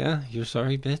like, oh yeah, you're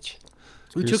sorry, bitch?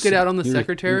 We You're took it out on the you're-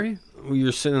 secretary?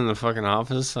 You're sitting in the fucking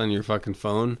office on your fucking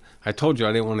phone. I told you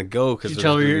I didn't want to go because Did you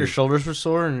tell her your shoulders were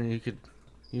sore and you could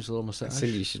use a little I massage? said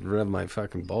you should rub my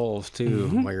fucking balls too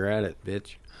Mm-hmm. while you're at it,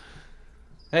 bitch.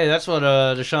 Hey, that's what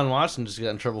Deshaun Watson just got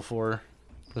in trouble for.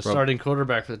 The Rub- starting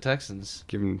quarterback for the Texans.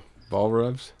 Giving ball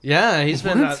rubs. Yeah, he's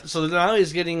been What? so now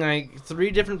he's getting like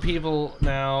 3 different people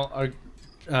now are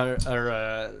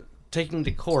taking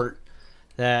to court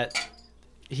that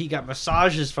he got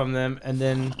massages from them and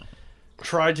then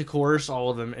tried to coerce all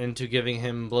of them into giving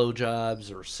him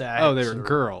blowjobs or sex. Oh, they were or-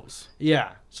 girls.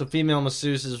 Yeah, so female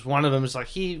masseuses. One of them is like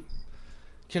he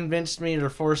convinced me or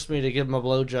forced me to give him a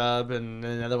blowjob, and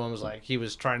then another one was like he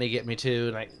was trying to get me to,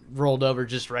 and I rolled over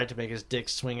just right to make his dick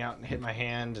swing out and hit my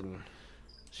hand, and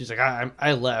she's like,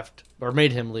 I left or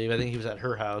made him leave. I think he was at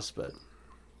her house, but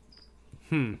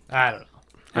I don't know.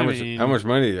 How much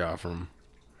money do you offer him?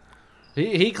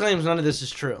 He claims none of this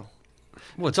is true.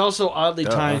 It's also oddly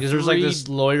timed because there's like this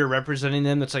lawyer representing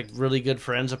them that's like really good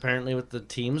friends apparently with the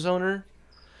team's owner,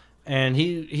 and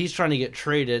he's trying to get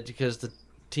traded because the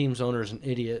team's owner is an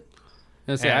idiot.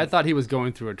 I thought he was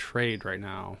going through a trade right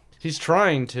now. He's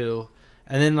trying to,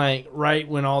 and then like right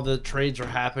when all the trades were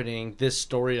happening, this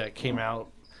story like came out.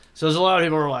 So there's a lot of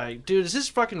people who are like, dude, is this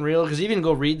fucking real? Because even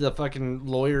go read the fucking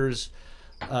lawyers'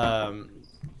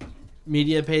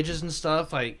 media pages and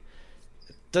stuff. Like,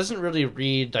 it doesn't really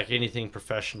read like anything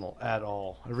professional at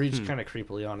all. It reads kind of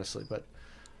creepily, honestly. But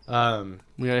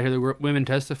We gotta hear the women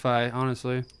testify,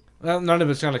 honestly. well, none of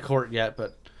it's gone to court yet.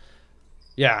 But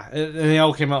yeah, and they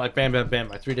all came out like bam, bam, bam,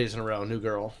 like 3 days in a row, new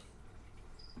girl.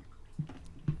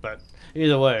 But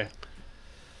either way,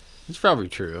 It's probably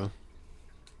true.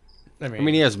 I I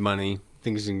mean, he has money.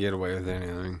 Thinks he can get away with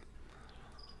anything.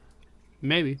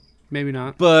 Maybe. Maybe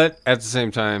not. But at the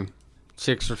same time,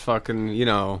 chicks are fucking,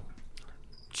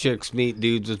 chicks meet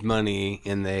dudes with money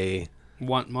and they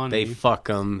Want money. fuck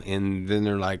them, and then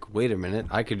they're like, wait a minute,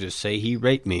 I could just say he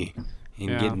raped me and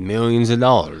Yeah. get millions of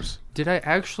dollars. Did I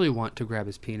actually want to grab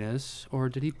his penis, or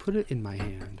did he put it in my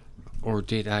hand? Or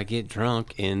did I get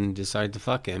drunk and decide to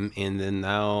fuck him, and then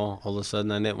now all of a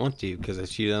sudden I didn't want to because I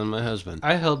cheated on my husband?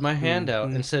 I held my hand out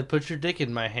and said, put your dick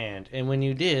in my hand. And when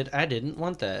you did, I didn't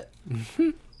want that.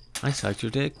 I sucked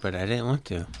your dick, but I didn't want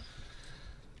to.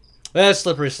 That's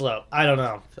slippery slope. I don't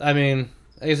know. I mean,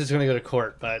 I guess it's going to go to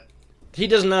court, but he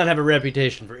does not have a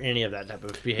reputation for any of that type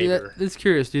of Yeah, behavior. it's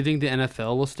curious. Do you think the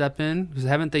NFL will step in? Because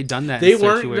haven't they done that They in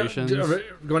weren't situations?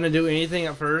 going to do anything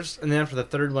at first, and then after the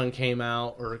third one came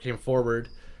out, or came forward,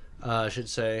 I should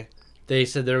say, they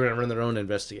said they were going to run their own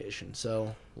investigation.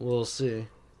 So we'll see.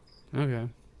 Okay.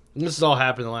 And this has all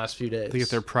happened in the last few days. They get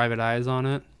their private eyes on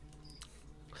it.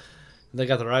 They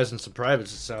got their eyes on some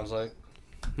privates, it sounds like.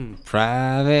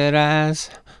 Private eyes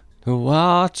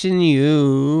watching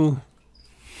you.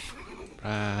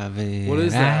 Private What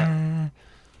is that? eye,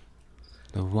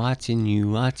 watching you,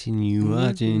 watching you,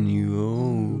 watching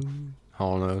you. Oh.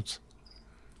 Hall Notes.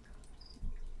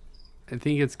 I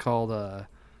think it's called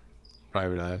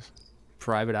Private eyes.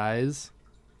 Private Eyes.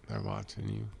 They're watching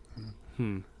you.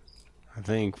 Hmm. I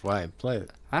think. Why? Play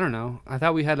it. I don't know. I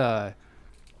thought we had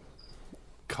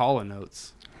call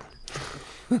notes.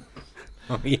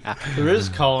 Oh, yeah. There is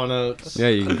call notes. Yeah,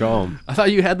 you can call them. I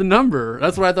thought you had the number.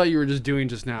 That's what I thought you were just doing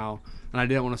just now, and I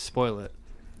didn't want to spoil it.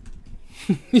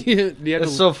 you have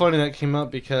It's to- so funny that came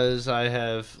up because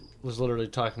I was literally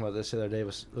talking about this the other day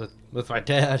with my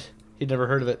dad. He'd never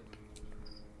heard of it.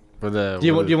 Do Do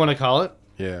you want to call it?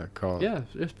 Yeah, call it. Yeah,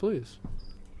 yes, please.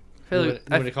 You Hey,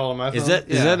 want me to call on my phone? Is that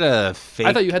Yeah. a fake?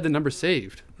 I thought you had the number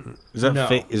saved. Is that No.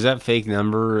 fake? Is that fake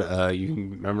number? You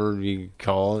can remember you can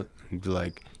call it and be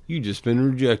like, "You just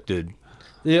been rejected."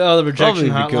 the rejection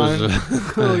hotline?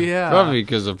 because Oh, yeah. probably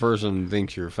because the person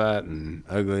thinks you're fat and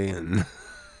ugly and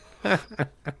Look,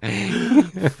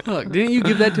 didn't you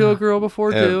give that to a girl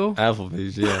before too?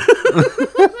 Applebee's. Yeah.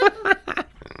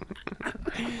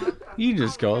 You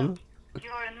just called.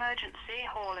 Your emergency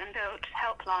Hall and Oates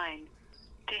helpline.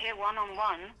 To hear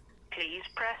one-on-one, please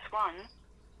press 1.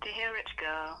 To hear it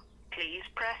girl, please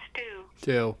press 2.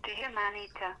 Two. To hear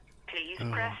man-eater, please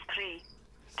press 3.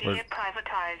 To What- hear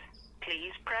privatize,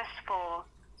 please press 4.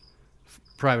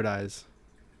 Private Eyes.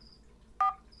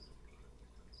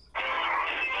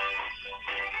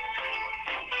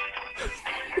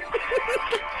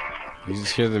 You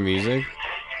just hear the music.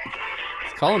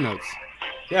 It's call notes.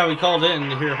 Yeah, we called in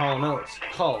to hear Hall Notes.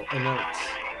 Call and Notes.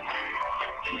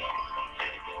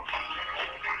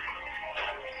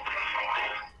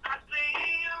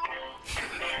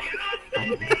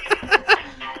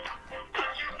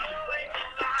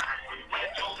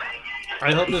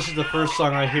 I hope this is the first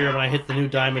song I hear when I hit the new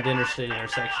Diamond Interstate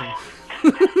intersection.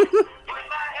 It's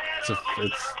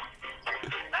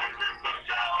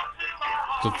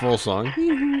a full song.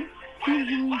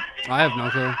 I have no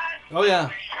clue. Oh yeah.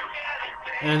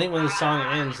 And I think when the song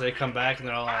ends, they come back and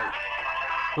they're all like,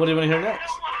 "What do you want to hear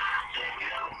next?"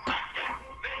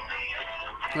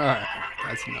 All right,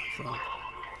 that's enough. Though.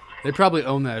 They probably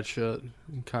own that shit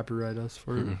and copyright us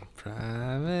for it.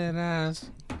 Private eyes,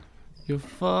 you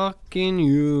fucking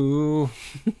you.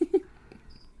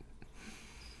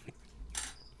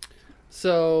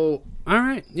 So, all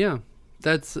right, yeah.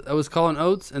 I was calling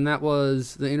Oates, and that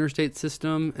was the interstate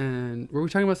system. And were we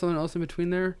talking about something else in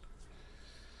between there?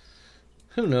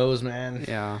 Who knows, man?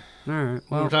 Yeah. All right.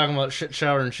 We were Well, talking about shit,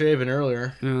 shower, and shaving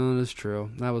earlier. no, that's true.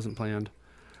 That wasn't planned.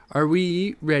 Are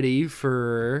we ready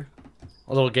for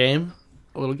A little game.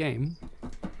 a little game?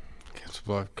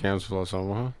 Cancel us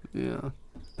Omaha. Yeah.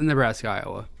 Nebraska,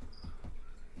 Iowa.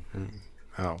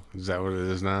 Oh, is that what it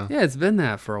is now? Yeah, it's been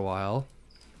that for a while.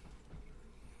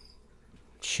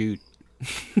 Shoot.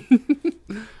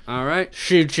 All right.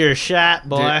 Shoot your shot,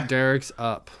 boy. Derek's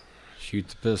up. Shoot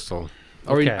the pistol.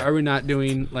 Okay. Are we not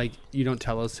doing, like, you don't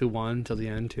tell us who won until the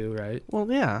end, too, right?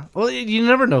 Well, yeah. Well, you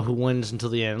never know who wins until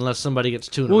the end, unless somebody gets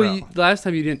two in a Well, row. last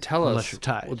time you didn't tell Unless us you're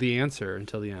tied. the answer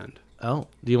until the end. Oh,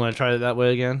 do you want to try it that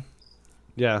way again?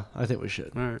 Yeah, I think we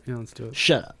should. All right, yeah, let's do it.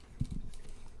 Shut up.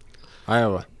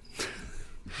 Iowa.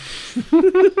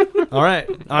 All right,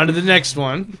 on to the next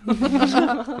one.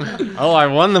 Oh, I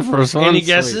won the first one. Any Sweet.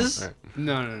 guesses? All right.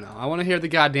 No. I want to hear the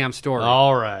goddamn story.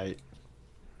 All right.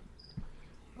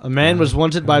 A man was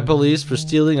wanted by police for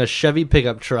stealing a Chevy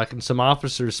pickup truck, and some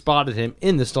officers spotted him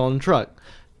in the stolen truck.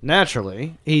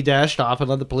 Naturally, he dashed off and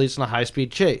led the police in a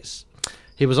high-speed chase.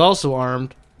 He was also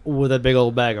armed with a big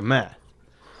old bag of meth.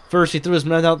 First, he threw his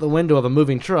meth out the window of a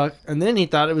moving truck, and then he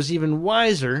thought it was even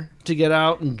wiser to get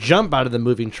out and jump out of the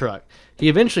moving truck. He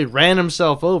eventually ran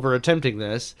himself over attempting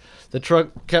this. The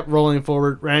truck kept rolling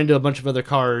forward, ran into a bunch of other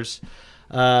cars.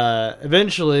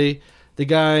 Eventually, the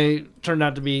guy turned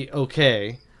out to be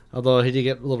okay, although he did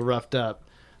get a little roughed up.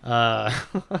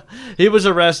 He was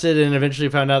arrested and eventually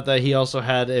found out that he also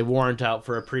had a warrant out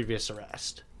for a previous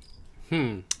arrest.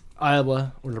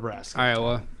 Iowa or Nebraska?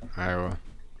 Iowa. Iowa.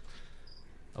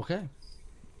 Okay.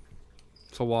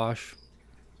 It's a wash.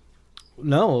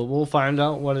 No, we'll find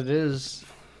out what it is.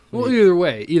 Well, either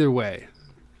way,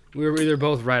 we were either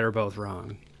both right or both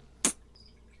wrong.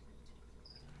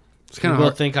 It's We kind of both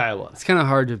hard. think Iowa. It's kind of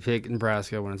hard to pick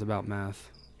Nebraska when it's about math.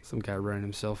 Some guy running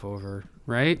himself over,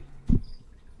 right?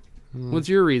 What's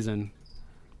your reason?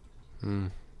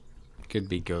 Could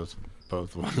be goes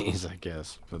both ways, I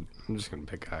guess. But I'm just gonna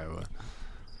pick Iowa.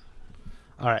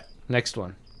 All right, next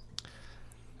one.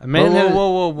 A Whoa, man had a-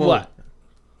 whoa! What?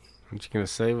 Aren't you gonna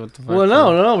say what the fuck? Well,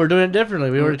 no, we're doing it differently.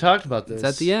 We already talked about this.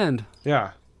 It's at the end.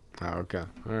 Yeah. Oh, okay.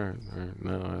 All right.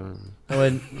 No, I don't.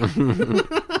 When,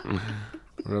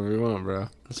 Whatever you want, bro.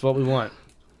 that's what we want.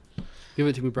 Give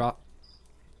it to me, bro.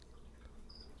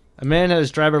 A man had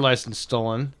his driver license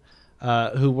stolen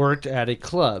who worked at a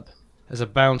club as a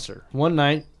bouncer. One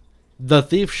night, the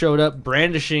thief showed up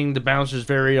brandishing the bouncer's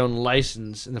very own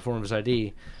license in the form of his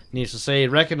ID. Needless to say, he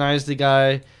recognized the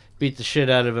guy, beat the shit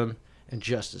out of him, and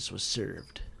justice was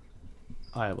served.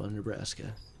 Iowa,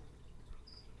 Nebraska.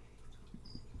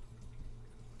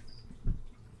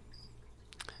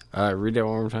 Read that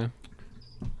one more time.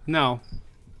 No.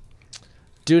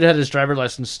 Dude had his driver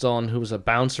license stolen who was a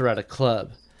bouncer at a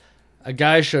club. A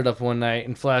guy showed up one night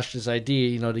and flashed his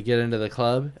ID, to get into the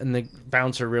club, and the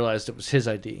bouncer realized it was his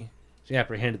ID. So he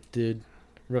apprehended the dude,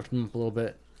 roughed him up a little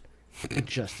bit, and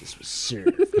justice was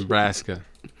served. Nebraska.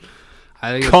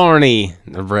 I think Kearney,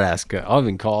 Nebraska. I'll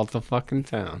even call it the fucking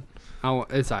town.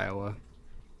 it's Iowa.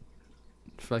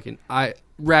 Fucking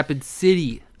Rapid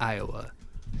City, Iowa.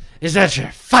 Is that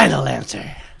your final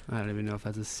answer? I don't even know if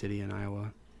that's a city in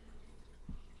Iowa.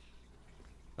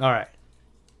 All right.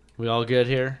 We all good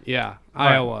here? Yeah,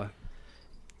 right. Iowa.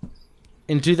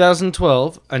 In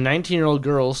 2012, a 19-year-old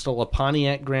girl stole a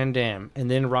Pontiac Grand Am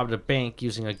and then robbed a bank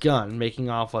using a gun, making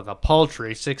off with a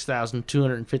paltry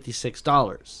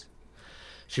 $6,256.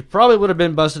 She probably would have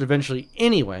been busted eventually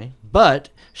anyway, but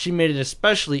she made it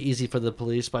especially easy for the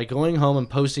police by going home and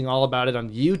posting all about it on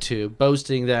YouTube,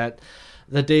 boasting that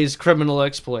the day's criminal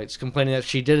exploits, complaining that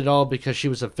she did it all because she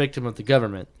was a victim of the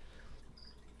government.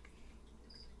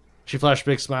 She flashed a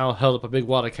big smile, held up a big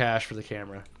wad of cash for the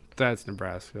camera. That's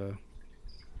Nebraska.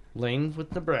 Lane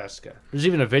with Nebraska. There's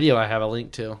even a video I have a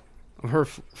link to. Of her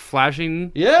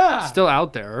flashing, Yeah. still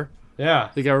out there. Yeah.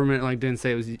 The government didn't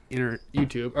say it was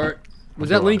YouTube. Or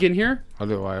was I'll that do link it. in here? I'll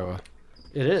do Iowa.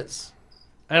 It is.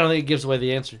 I don't think it gives away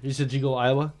the answer. You said you go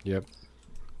Iowa? Yep.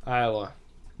 Iowa.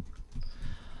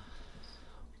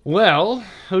 Well,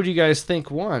 who do you guys think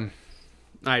won?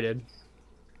 I did.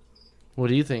 What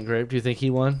do you think, Grape? Do you think he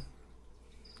won?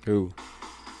 Who?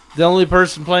 The only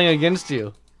person playing against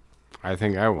you. I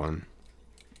think I won.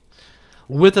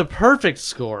 With a perfect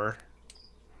score,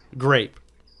 Grape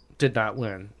did not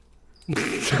win. Damn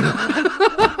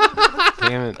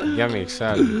it. You got me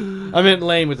excited. I meant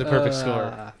Lane with the perfect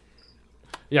score.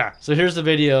 Yeah, so here's the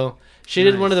video. She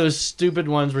did one of those stupid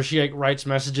ones where she writes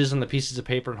messages on the pieces of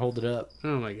paper and hold it up.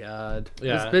 Oh my god.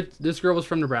 Yeah. This girl was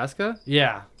from Nebraska?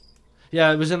 Yeah.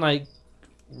 Yeah, it was in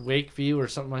Wakeview or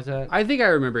something like that. I think I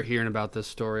remember hearing about this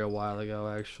story a while ago,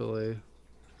 actually.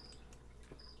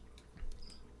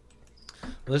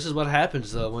 This is what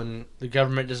happens though when the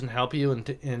government doesn't help you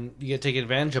and you get taken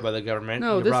advantage of by the government.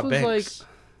 No, you this rob was banks.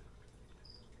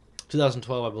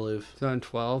 2012, I believe.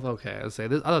 2012? Okay, I was say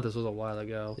this. I thought this was a while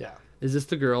ago. Yeah. Is this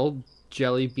the girl,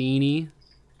 Jelly Beanie?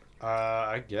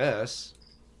 I guess.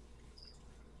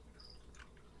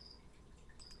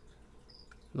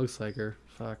 Looks like her.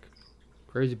 Fuck.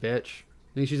 Crazy bitch.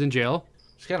 Think she's in jail?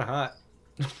 She's kind of hot.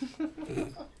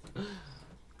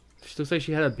 She looks like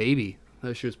she had a baby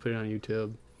that she was putting on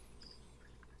YouTube.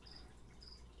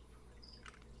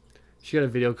 She got a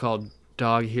video called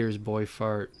Dog Hears Boy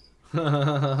Fart.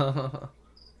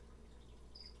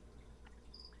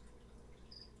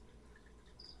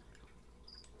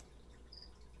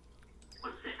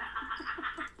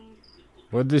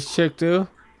 What'd this chick do?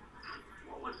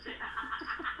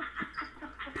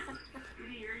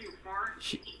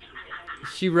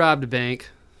 She robbed a bank,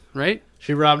 right?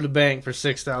 She robbed a bank for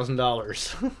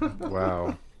 $6,000.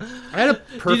 Wow. I had a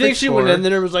perfect Do you think she score. went in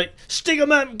there and was like, stick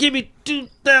 'em up and give me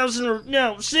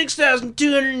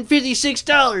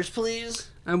 $6,256, please?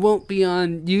 I won't be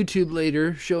on YouTube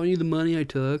later showing you the money I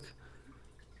took.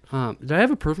 Did I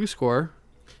have a perfect score?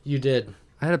 You did.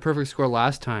 I had a perfect score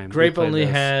last time. we Grape played only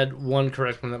this. had one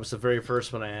correct one. That was the very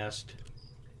first one I asked.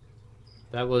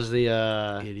 That was the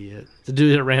Idiot.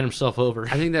 dude that ran himself over.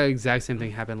 I think that exact same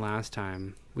thing happened last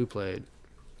time we played.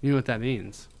 You know what that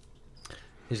means?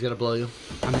 He's gonna blow you.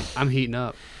 I'm heating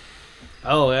up.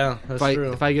 Oh yeah, that's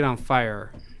true. If I get on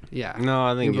fire, yeah. No,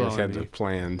 I think You're you just blowing had me. it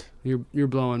planned. You're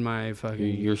blowing my fucking.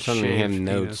 You're sending him shaved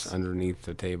notes penis. underneath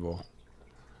the table.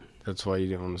 That's why you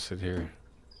didn't want to sit here.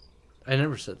 I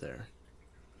never sit there.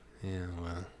 Yeah,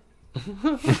 well.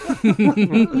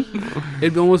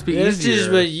 It'd almost be That's easier.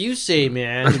 just what you say,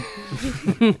 man.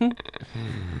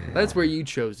 That's where you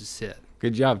chose to sit.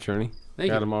 Good job, Trini. Thank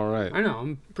Got you. him all right. I know.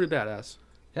 I'm pretty badass.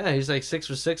 Yeah, he's like 6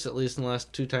 for 6 at least in the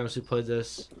last 2 times we played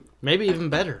this. Maybe even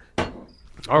better.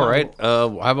 All right. How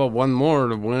about one more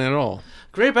to win it all?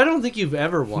 Grape, I don't think you've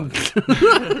ever won.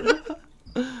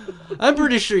 I'm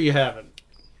pretty sure you haven't.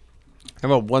 How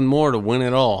about one more to win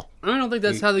it all? I don't think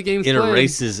that's how the game's It played.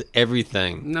 erases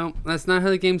everything. No, that's not how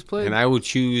the game's played. And I would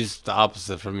choose the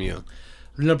opposite from you.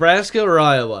 Nebraska or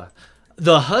Iowa?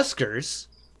 The Huskers.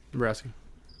 Nebraska.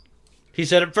 He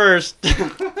said it first.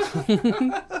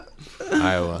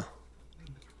 Iowa.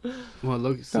 Well,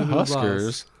 look. see The who lost.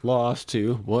 Huskers lost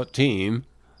to what team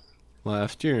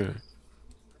last year?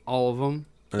 All of them.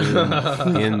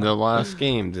 In the last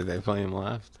game, did they play him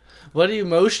last? What are you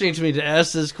motioning to me to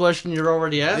ask this question you're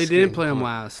already asking? They didn't play them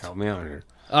last. Help me out here.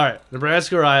 All right,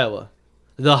 Nebraska or Iowa?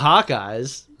 The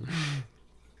Hawkeyes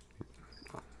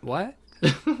What?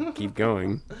 Keep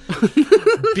going.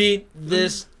 beat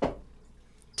this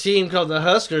team called the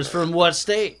Huskers from what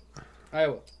state?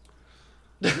 Iowa.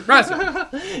 Nebraska.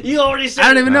 You already said I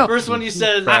don't even know. First one you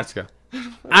said. Nebraska.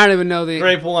 I don't even know the.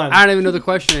 Grape one. I don't even know the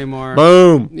question anymore.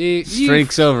 Boom. You-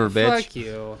 Streak's over, bitch. Fuck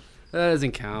you. That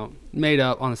doesn't count. Made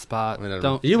up on the spot. Whatever.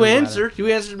 Don't. You don't answered. You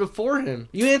answered before him.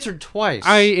 You answered twice.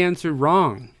 matter. I answered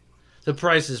wrong. The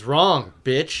price is wrong,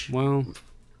 bitch. Well,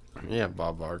 Yeah,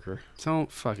 Bob Barker.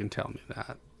 don't fucking tell me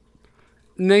that.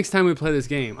 Next time we play this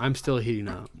game, I'm still heating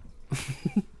up.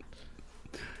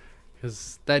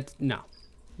 Because that. No.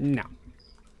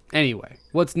 Anyway,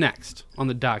 what's next on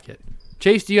the docket?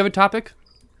 Chase, do you have a topic?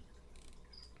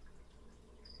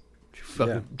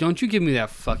 Don't you give me that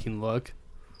fucking look.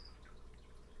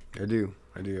 I do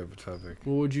have a topic.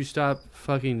 Well, would you stop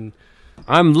fucking...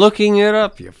 I'm looking it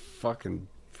up, you fucking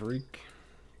freak.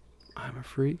 I'm a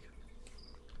freak.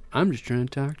 I'm just trying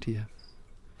to talk to you.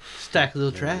 Stack a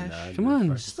little trash. Come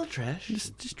on. Still trash.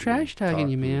 Just trash talking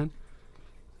you, talking. man.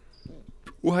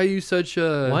 Why are you such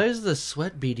a... Why is the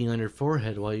sweat beading on your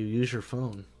forehead while you use your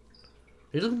phone?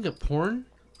 Are you looking at porn?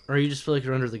 Or you just feel like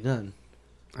you're under the gun?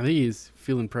 I think he's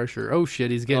feeling pressure. Oh, shit,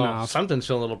 he's getting off. Something's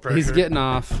feeling a little pressure. He's getting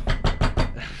off.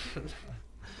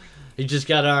 He just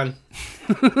got on.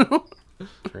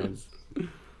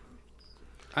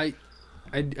 I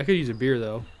could use a beer,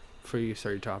 though, before you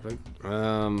start your topic.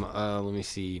 Let me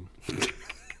see.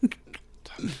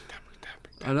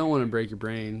 I don't want to break your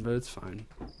brain, but it's fine.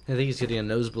 I think he's getting a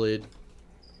nosebleed.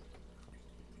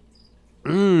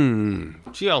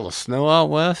 See all the snow out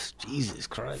west? Jesus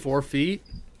Christ. 4 feet?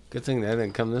 Good thing that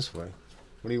didn't come this way.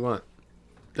 What do you want?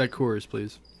 That Coors,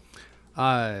 please.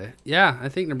 Yeah, I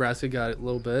think Nebraska got it a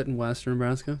little bit in western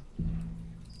Nebraska.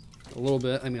 A little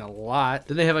bit. I mean, a lot.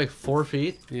 Did they have like 4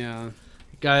 feet? Yeah.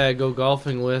 Guy I go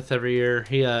golfing with every year,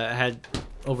 he had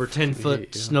over 10-foot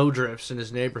Yeah. snow drifts in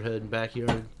his neighborhood and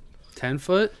backyard. 10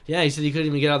 foot? Yeah, he said he couldn't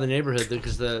even get out of the neighborhood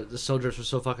because the snow drifts were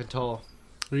so fucking tall.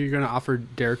 Are you going to offer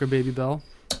Derek a baby bell?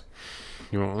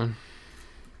 You want one?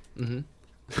 Mm-hmm.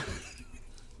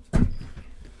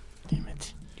 Damn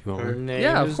it. You want Her one? name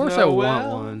Yeah, of is course I want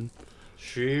Noelle. one.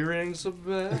 She rings a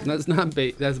bell. That's not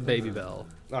that's baby bell.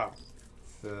 Oh.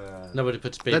 Nobody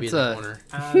puts baby That's in the a- corner.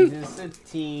 I'm just a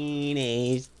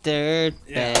teenage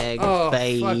dirtbag Oh,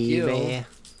 baby. fuck you. Did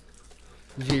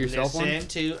you get yourself one? Listen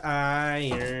to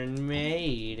Iron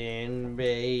Maiden,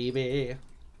 baby.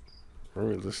 Were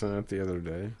we listening to it the other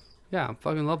day? Yeah, I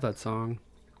fucking love that song.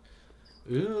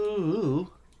 Ooh.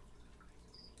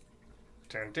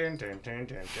 Dun, dun, dun, dun,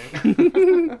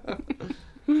 dun,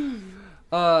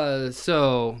 dun.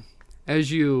 So,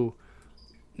 as you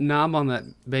knob on that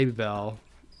baby bell,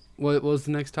 what was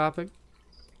the next topic?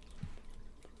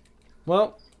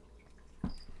 Well,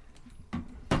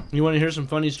 you want to hear some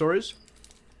funny stories?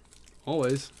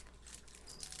 Always.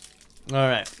 All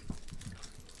right.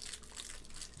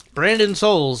 Brandon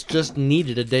Souls just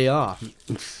needed a day off.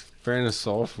 Brandon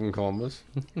Saul from Columbus.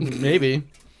 Maybe.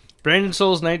 Brandon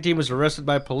Souls, 19, was arrested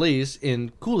by police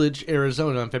in Coolidge,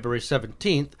 Arizona on February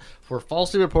 17th for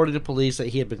falsely reporting to police that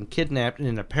he had been kidnapped in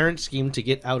an apparent scheme to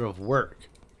get out of work.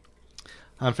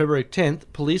 On February 10th,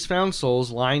 police found Souls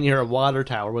lying near a water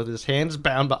tower with his hands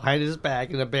bound behind his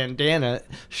back and a bandana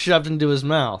shoved into his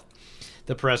mouth,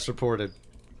 the press reported.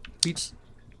 That's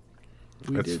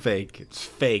fake. It's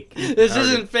fake. This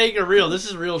isn't fake or real. This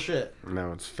is real shit.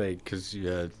 No, it's fake because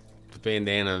the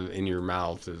bandana in your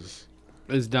mouth is...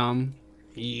 Is dumb.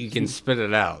 You can spit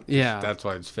it out. Yeah. That's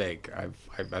why it's fake. I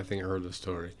think I heard the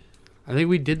story. I think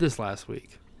we did this last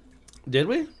week. Did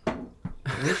we? Are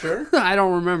you sure? I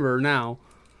don't remember now.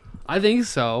 I think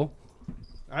so.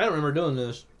 I don't remember doing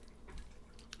this.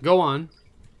 Go on.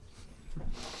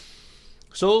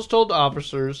 Souls told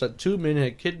officers that 2 men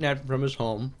had kidnapped him from his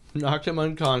home, knocked him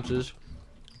unconscious,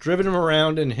 driven him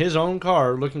around in his own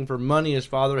car looking for money his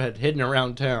father had hidden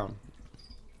around town.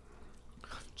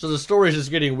 So the story's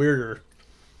just getting weirder.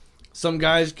 Some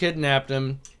guys kidnapped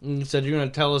him and said, "You're going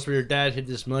to tell us where your dad hid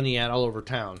this money at all over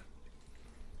town."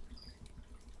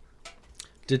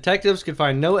 Detectives could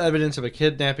find no evidence of a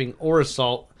kidnapping or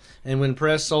assault, and when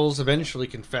pressed, Souls eventually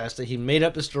confessed that he made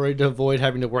up the story to avoid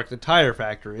having to work the tire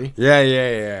factory,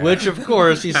 Yeah. which, of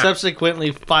course, he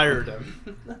subsequently fired him.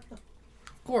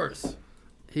 Of course.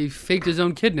 He faked his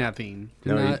own kidnapping.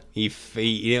 No, Not- he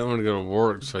didn't want to go to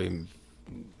work, so he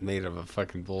made up a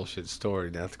fucking bullshit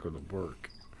story not to go to work.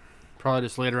 Probably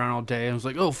just laid around all day and was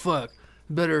like, oh, fuck.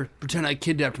 Better pretend I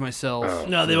kidnapped myself.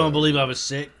 No, they won't believe I was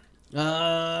sick. Okay,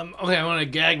 I want to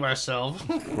gag myself.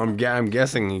 I'm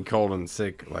guessing he called in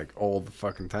sick like all the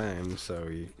fucking time, so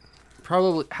he.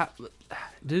 Probably.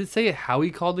 Did it say how he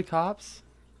called the cops?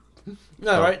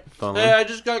 No, right? Phone. Hey, I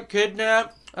just got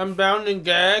kidnapped. I'm bound and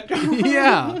gagged.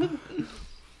 Yeah.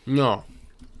 No.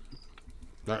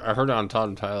 I heard it on Todd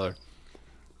and Tyler.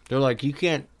 They're like, you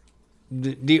can't.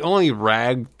 The only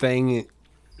rag thing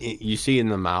you see in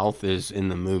the mouth is in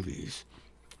the movies.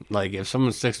 Like, if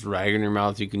someone sticks a rag in your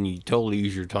mouth, you totally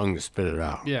use your tongue to spit it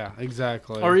out. Yeah,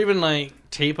 exactly. Or even like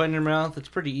tape on your mouth. It's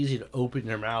pretty easy to open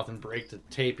your mouth and break the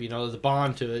tape. You know, the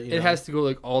bond to it. You it know? has to go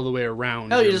like all the way around.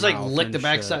 Hell, you your just like mouth lick and the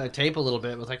backside shit. of tape a little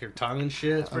bit with like your tongue and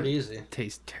shit. It's pretty easy. It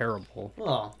tastes terrible.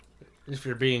 Well, if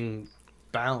you're being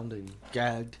bound and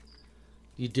gagged,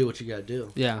 you do what you gotta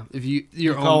do. Yeah, if you're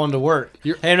You're calling to work.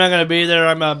 You're- Hey, I'm not gonna be there.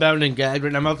 I'm bound and gagged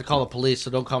right now. I'm about to call the police,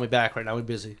 so don't call me back right now. We're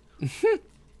busy.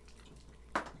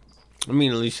 I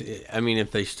mean, at least, if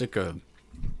they stick a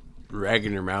rag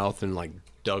in your mouth and, like,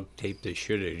 duct tape the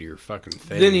shit out of your fucking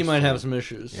face. Then you might have some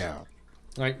issues. Yeah.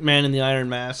 Like Man in the Iron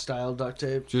Mask style duct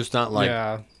tape. Just not like,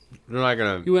 yeah, they're not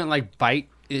gonna. you wouldn't like bite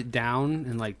it down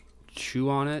and like chew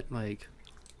on it, like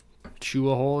chew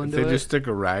a hole If into they it. just stick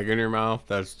a rag in your mouth,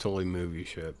 that's totally movie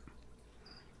shit.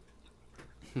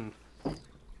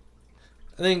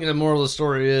 I think the moral of the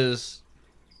story is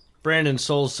Brandon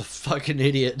Souls a fucking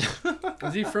idiot.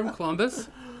 Is he from Columbus?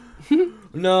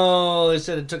 No, they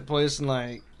said it took place in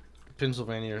like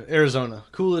Pennsylvania, Arizona,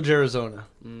 Coolidge, Arizona.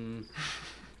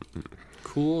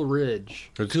 Cool Ridge.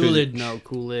 It's Coolidge. No,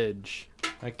 Coolidge.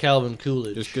 Like Calvin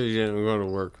Coolidge. Just because you didn't go to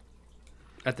work.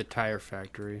 At the tire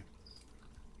factory.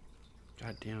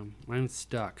 God damn, I'm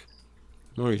stuck.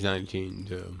 No, he's 19,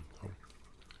 too.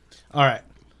 All right,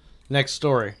 next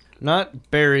story. Not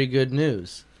very good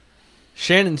news.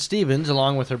 Shannon Stevens,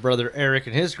 along with her brother Eric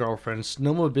and his girlfriend,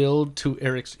 snowmobiled to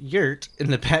Eric's yurt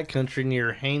in the backcountry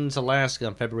near Haines, Alaska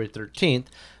on February 13th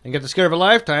and got the scare of a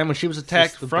lifetime when she was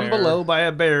attacked Just the from bear. below by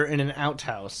a bear in an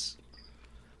outhouse.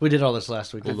 We did all this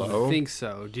last week, didn't we? Below? I think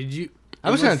so. Did you? I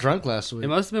was it kind of must- drunk last week. It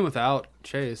must have been without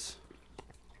Chase.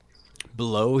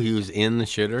 Below, he was in the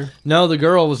shitter. No, the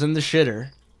girl was in the shitter,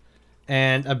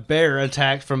 and a bear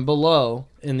attacked from below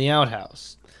in the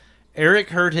outhouse. Eric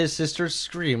heard his sister's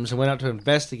screams and went out to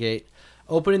investigate,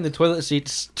 opening the toilet seat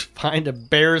to find a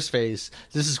bear's face.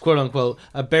 This is quote unquote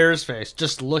a bear's face,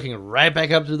 just looking right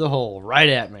back up through the hole, right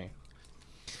at me.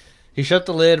 He shut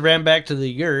the lid, ran back to the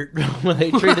yurt where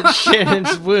they treated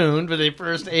Shannon's wound with a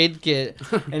first aid kit,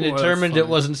 and Well, that's determined it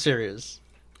funny. wasn't serious.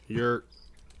 Yurt.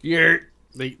 Yurt.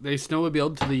 They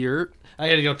snowmobiled to the yurt. I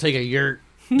gotta go take a yurt.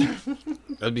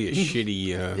 That'd be a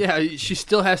shitty. Yeah, she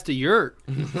still has to yurt.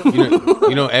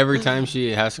 You know, every time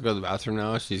she has to go to the bathroom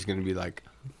now, she's gonna be like,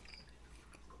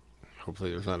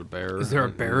 hopefully there's not a bear. Is there a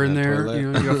bear in that there? toilet.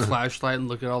 You know, you got a flashlight and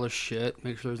look at all the shit.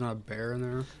 Make sure there's not a bear in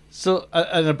there. So,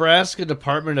 a Nebraska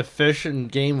Department of Fish and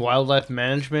Game Wildlife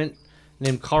Management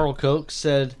named Carl Koch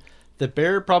said the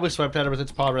bear probably swiped at her with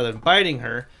its paw rather than biting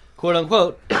her. "Quote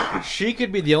unquote, she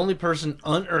could be the only person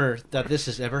on Earth that this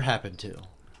has ever happened to."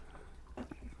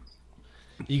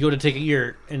 You go to take a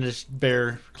yurt and this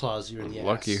bear claws you in the ass.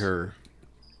 Lucky her.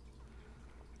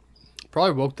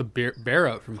 Probably woke the bear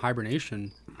up from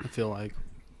hibernation, I feel like.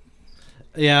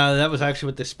 Yeah, that was actually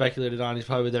what they speculated on. He's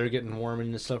probably there getting warm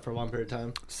and stuff for a long period of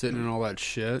time. Sitting in all that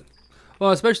shit.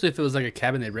 Well, especially if it was like a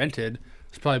cabin they rented.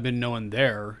 There's probably been no one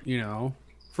there, you know.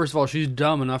 First of all, she's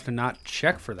dumb enough to not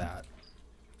check for that.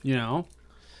 You know?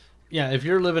 Yeah, if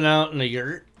you're living out in a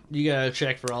yurt, you gotta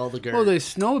check for all the dirt. Well, they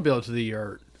snowmobiled to the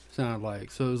yurt, sounded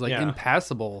like. So it was like Yeah.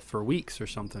 impassable for weeks or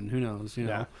something. Who knows, you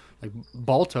know? Yeah. Like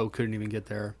Balto couldn't even get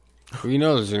there. Well, you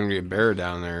know there's gonna be a bear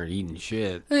down there eating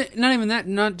shit. Not even that,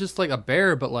 not just like a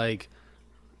bear, but like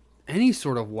any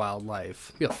sort of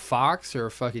wildlife. Be a fox or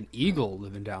a fucking eagle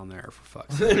living down there, for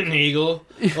fuck's sake. An eagle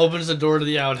opens the door to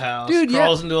the outhouse, Dude, yeah.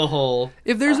 crawls into a hole.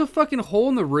 If there's a fucking hole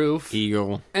in the roof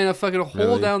Eagle, and a fucking hole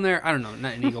Really? down there, I don't know,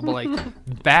 not an eagle, but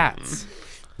like bats,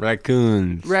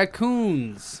 raccoons.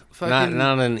 raccoons, fucking.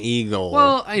 Not an eagle.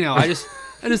 Well, I know. I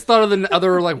just thought of the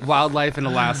other like wildlife in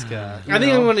Alaska. I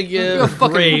think I'm going to give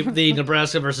fucking- Grape the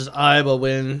Nebraska versus Iowa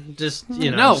win. Just,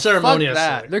 no ceremonious.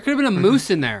 fuck that. There could have been a moose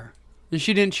in there, and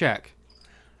she didn't check.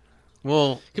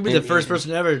 well, Could be the first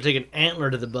person ever to take an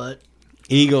antler to the butt.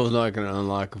 Eagle's not gonna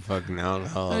unlock a fucking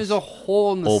outhouse. There's a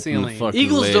hole in the Open the ceiling. fuck-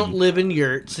 Eagles lid. don't live in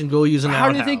yurts and go use an How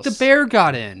do outhouse. you think the bear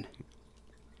got in?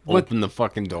 Open the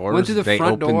fucking doors. Went through the they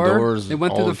front open door. Doors They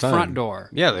went all through the time. front door.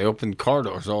 Yeah, they open car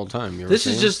doors all the time. You ever This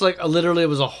seen is them? just like literally it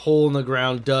was a hole in the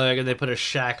ground dug and they put a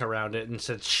shack around it and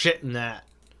said shit in that.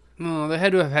 No, they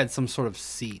had to have had some sort of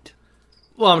seat,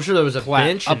 Well, I'm sure there was a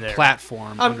bench a in there.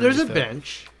 platform. There's a underneath it.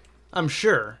 bench. I'm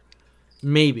sure.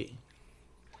 Maybe.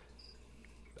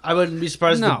 I wouldn't be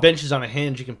surprised if No. the bench is on a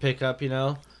hinge you can pick up,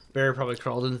 Bear probably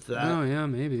crawled into that. Oh yeah,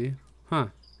 maybe. Huh?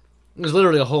 There's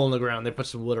literally a hole in the ground. They put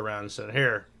some wood around and said,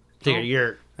 here, take Oh. a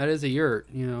yurt. That is a yurt,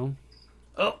 you know.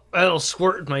 Oh, that'll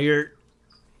squirt in my yurt.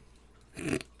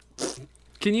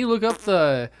 Can you look up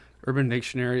the Urban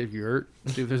Dictionary of yurt?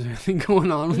 See if there's anything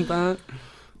going on with that.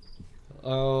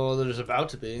 Oh, there's about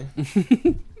to be.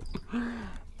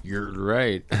 You're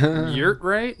right. Yurt,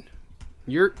 right?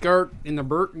 Yurt, gart in the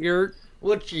Burt yurt.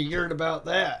 What's your yurt about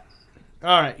that?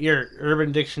 All right, yurt,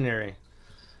 Urban Dictionary.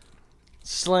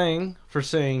 Slang for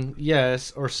saying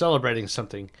yes or celebrating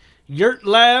something. Yurt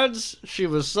lads, she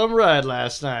was some ride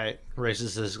last night.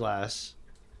 Raises his glass.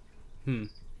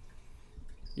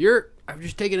 Yurt. I'm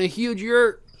just taking a huge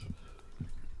yurt.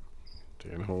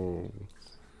 taking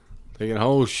a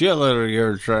whole shitload of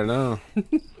yurts right now.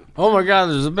 Oh my god,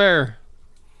 there's a bear.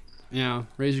 Yeah,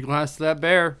 raise your glass to that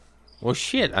bear. Well,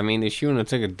 shit. I mean, if she wanted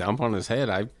to take a dump on his head,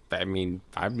 I mean,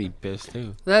 I'd be pissed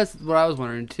too. That's what I was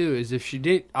wondering too. Is if she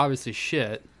didn't obviously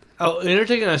shit. Oh, and you're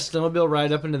taking a snowmobile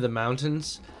ride up into the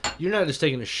mountains. You're not just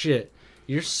taking a shit.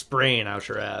 You're spraying out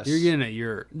your ass. You're getting a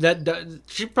yurt.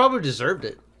 She probably deserved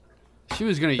it. She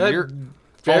was gonna That yurt.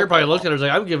 bear probably looked at her and was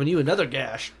like, I'm giving you another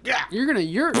gash. Yeah. You're gonna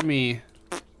yurt me.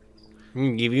 I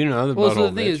can give you another Well, so butthole,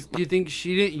 the thing bitch. is, do you think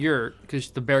she didn't yurt because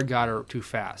the bear got her too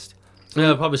fast?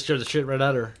 Yeah, probably scared the shit right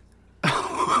out of her.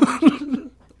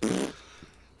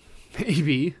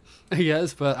 Maybe, I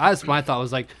guess. But that's my thought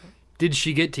was like, did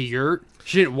she get to yurt?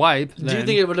 She didn't wipe. Do you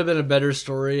think it would have been a better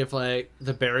story if like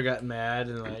the bear got mad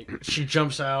and like she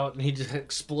jumps out and he just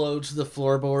explodes to the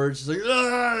floorboards? He's like,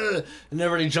 "Ah!" And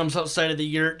everybody jumps outside of the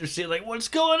yurt to see like what's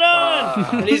going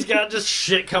on, and he's got just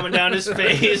shit coming down his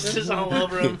face, just all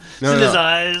over him, it's No, in no. his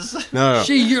eyes. No,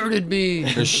 she yurted me?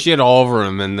 there's shit all over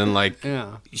him, and then like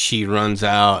Yeah. she runs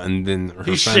out, and then her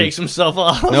He friends, shakes himself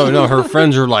off. No, her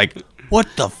friends are like, "What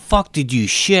the fuck did you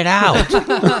shit out?"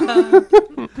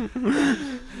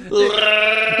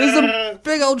 There's a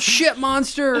big old shit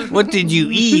monster. What did you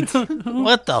eat?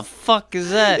 What the fuck is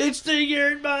that? It's the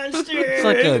yurt monster. It's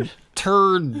like a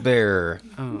turd bear.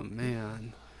 Oh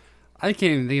man, I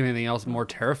can't even think of anything else more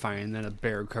terrifying than a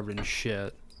bear covered in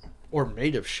shit. or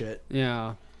made of shit.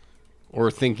 Yeah,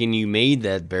 Or thinking you made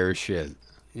that bear shit.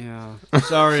 yeah,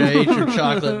 Sorry, I ate your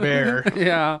chocolate bear.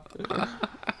 yeah.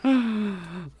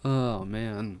 Oh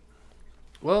man.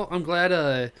 Well, I'm glad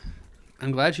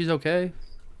she's okay.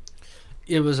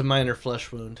 It was a minor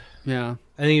flesh wound. Yeah.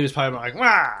 I think he was probably like,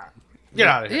 "Wah, get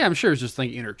out of here. Yeah, I'm sure it's just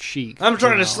like in her cheek. I'm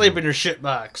trying you to know. sleep in your shit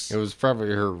box." It was probably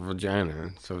her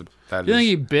vagina. So that You think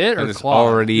he is, bit that or is clawed?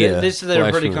 already They, a they said they were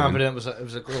flesh pretty wound. confident it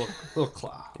was a little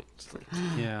claw.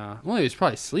 Yeah. Well, he was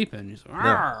probably sleeping. He's like, No,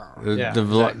 "Arr." the, Yeah, the,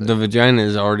 exactly. the vagina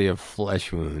is already a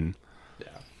flesh wound.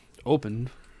 Opened.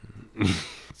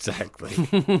 Exactly.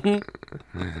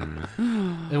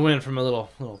 It went from a little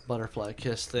butterfly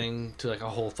kiss thing to like a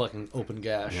whole fucking open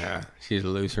gash. Yeah, she's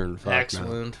looser than fuck Axe now.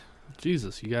 wound.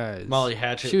 Jesus, you guys. Molly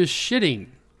Hatchet. She was shitting.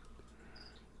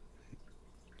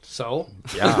 So?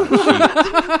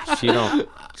 Yeah, she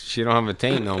don't have a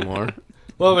taint no more.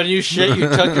 Well, when you shit, you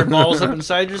tuck your balls up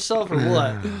inside yourself or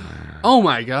what? Oh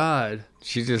my god.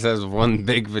 She just has one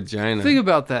big vagina. Think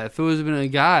about that. If it was been a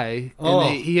guy Oh.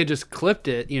 and he had just clipped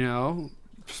it,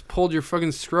 just pulled your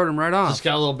fucking scrotum right off. Just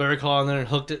got a little bear claw in there and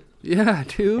hooked it. Yeah,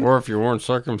 dude. Or if you weren't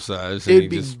circumcised, and It'd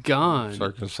he be just gone.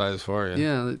 circumcised for you.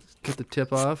 Yeah, let's cut the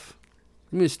tip off.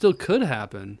 I mean, it still could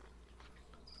happen.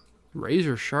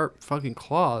 Razor sharp fucking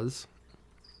claws.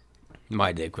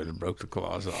 My dick would have broke the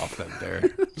claws off that bear.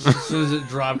 As soon as it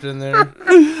dropped in there.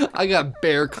 I got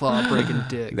bear claw breaking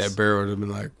dicks. That bear would have been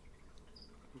like,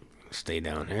 "Stay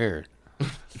down here."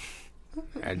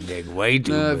 I dig way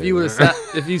too No, if big. you would have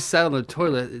if you sat on the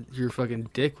toilet, your fucking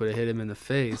dick would have hit him in the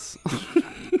face.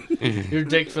 Your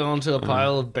dick fell into a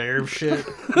pile of bear shit.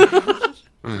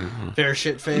 Bear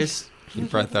shit face. You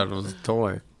probably thought it was a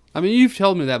toy. I mean, you've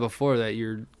told me that before, that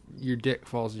your dick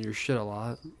falls in your shit a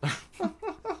lot.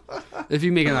 If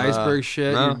you make an iceberg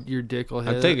shit, no. your dick will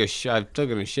hit. I've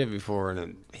taken a shit before and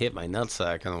it hit my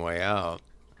nutsack on the way out.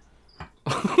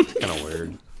 It's kind of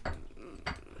weird.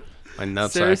 My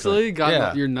nutsack. Seriously?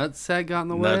 Yeah. Your nutsack got in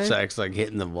the way? Nutsack's like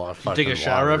hitting the fucking Take a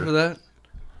shower water. after that?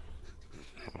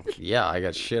 Yeah, I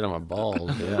got shit on my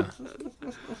balls. Yeah.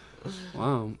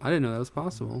 Wow, I didn't know that was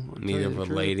possible. I'll Meet tell you up the with a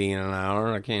truth. lady in an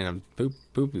hour. I can't have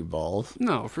poopy balls.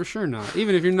 No, for sure not.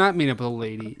 Even if you're not meeting up with a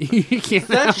lady, you can't.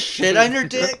 That shit on your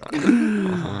dick?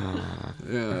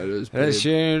 Yeah, it is. That Babe.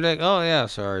 shit in your dick? Oh yeah,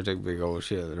 sorry, I took a big old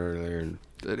shit earlier and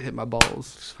It hit my balls.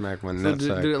 smacked my So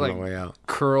nutsack did it, on like, the way out.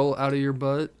 Curl out of your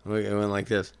butt. Look, it went like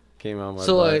this. Came out my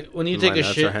So, butt. like, when you and take my a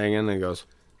nuts shit- are hanging, and it goes.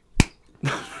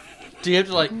 Do you have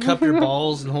to like cup your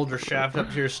balls and hold your shaft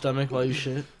up to your stomach while you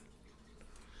shit?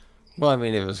 Well, I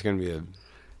mean, if it's gonna be a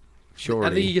shorty.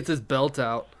 I think he gets his belt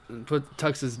out and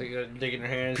tucks his Like you got a dick in your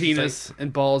hand, penis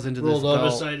and balls into this rolled up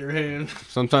belt. beside your hand.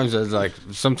 Sometimes it's like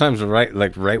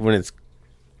right when it's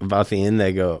about the end,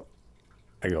 I go,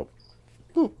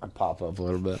 "Ooh," I pop up a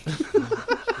little bit,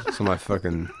 so my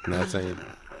fucking nuts ain't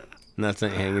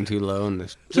hanging too low, and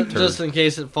this Just in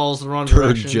case it falls the wrong turd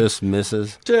direction. just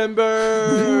misses.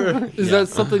 Timber! Is that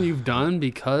something you've done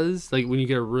because, like, when you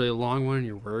get a really long one and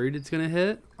you're worried it's gonna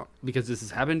hit, because this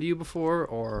has happened to you before,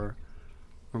 or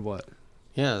what?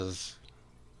 Yes,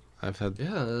 I've had.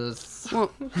 Yeah, that's...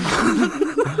 Well,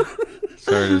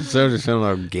 Sorry to sound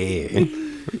like gay.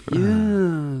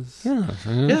 yes.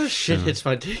 Yeah, shit hits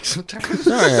my dick sometimes.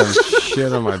 Sorry, I have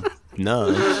shit on my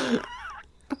nuts.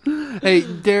 Hey,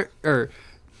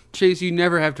 Chase, you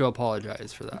never have to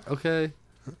apologize for that, okay?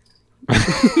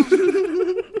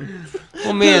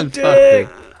 Well, man, fuck it.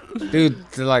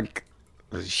 Dude, like,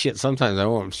 shit. Sometimes I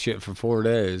won't shit for 4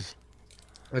 days,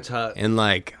 That's hot. and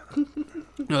like,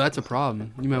 No, that's a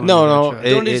problem. You might No, want no, to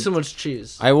Don't eat so much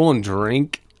cheese. I won't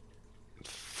drink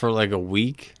for like a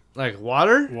week, Like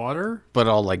water? water. but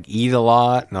I'll like eat a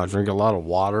lot and I'll drink a lot of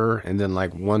water, and then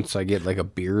like once I get like a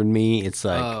beer in me, it's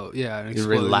like Oh yeah, an it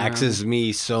explosion relaxes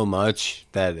me so much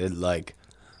that it like.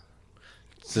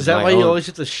 Is that why you always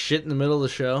get the shit in the middle of the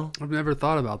show? happens. I've never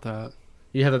thought about that.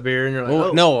 You have a beer and you're like, Well,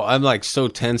 oh. no, I'm like so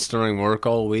tense during work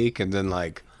all week, and then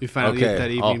like You finally okay, get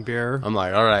that evening beer. I'm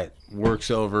like, all right, work's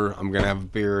over. I'm gonna have a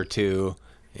beer or two,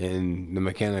 and the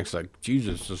mechanic's like,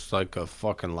 Jesus, it's like a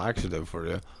fucking laxative for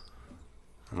you.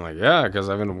 I'm like, yeah, because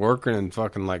I've been working and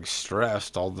fucking like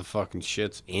stressed. All the fucking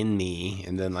shit's in me,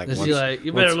 and then like, Is once, he like,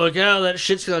 you better look out, that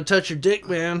shit's gonna touch your dick,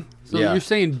 man. So yeah. you're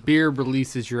saying beer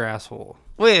releases your asshole,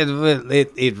 Wait,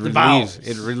 it bowels.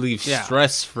 relieves Yeah.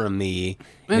 stress from me,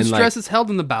 and like, stress is held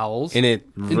in the bowels. and it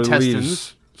relieves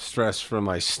intestines. stress from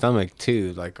my stomach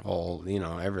too, like all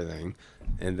everything,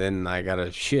 and then I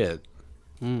gotta shit.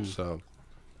 So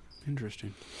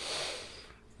Interesting.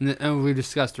 And we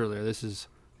discussed earlier. This is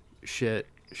shit,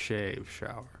 shave,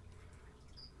 shower.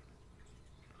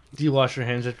 Do you wash your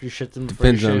hands after you shit them before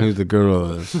depends you on shave? who the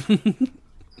girl is.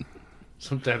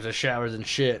 Sometimes I shower than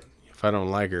shit. If I don't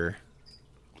like her,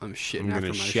 I'm shitting I'm after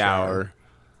gonna my shower,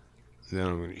 then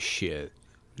I'm gonna shit.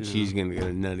 She's gonna get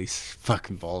a nutty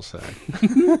fucking ball sack.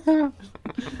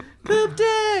 Poop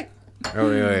dick! Oh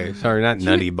wait, sorry, not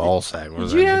nutty ball sack. What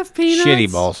was you that? have peanuts?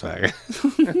 Shitty ball sack.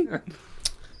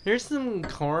 Here's some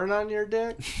corn on your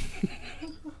dick.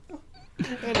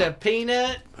 And a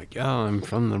peanut. Like, oh, I'm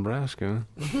from Nebraska.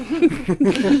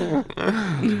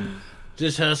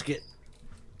 Just husk it.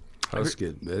 Husk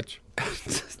it, bitch.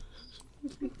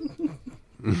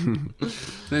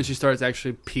 Then she starts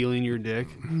actually peeling your dick.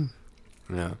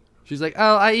 Yeah. She's like,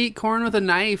 "Oh, I eat corn with a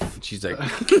knife." She's like,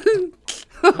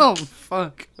 Oh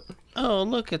fuck! oh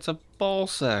look, it's a ball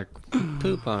sack.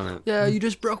 Poop on it. Yeah, you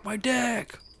just broke my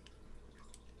dick.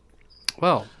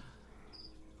 Well,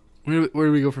 where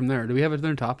do we go from there? Do we have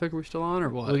another topic we're still on, or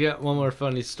what? We got one more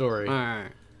funny story. All right.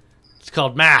 It's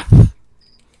called Math.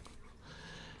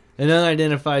 An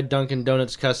unidentified Dunkin'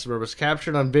 Donuts customer was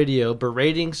captured on video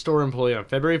berating store employee on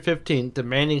February 15th,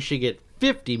 demanding she get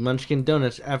 50 Munchkin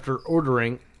donuts after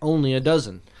ordering only a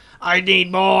dozen. I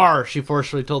need more, she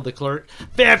forcefully told the clerk.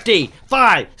 50,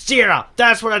 5, 0,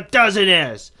 that's what a dozen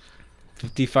is.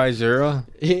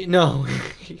 55-0? No,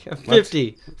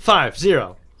 50, 5,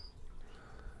 0.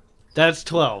 That's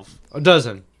 12. A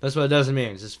dozen. That's what a dozen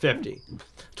means. It's 50.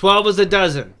 12 is a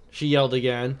dozen, she yelled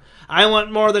again. I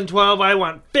want more than 12. I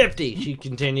want 50, she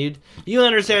continued. You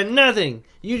understand nothing.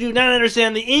 You do not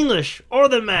understand the English or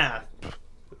the math.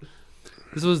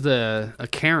 This was a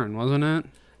Karen, wasn't it?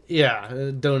 Yeah,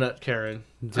 Donut Karen.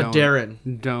 Don't- Darren.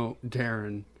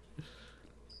 Darren.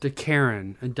 The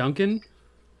Karen. A Duncan?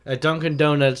 At Dunkin'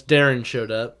 Donuts, Darren showed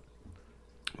up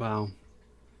Wow.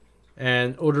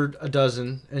 and ordered a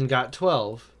dozen and got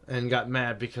 12 and got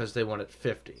mad because they wanted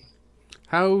 50.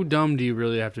 How dumb do you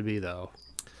really have to be, though?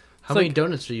 How It's many like-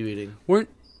 donuts are you eating? Weren't.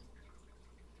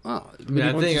 Oh, I mean,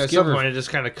 I think at some point it just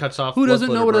kind of cuts off. who blood doesn't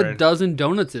flow know to what a brain. dozen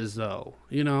donuts is, though?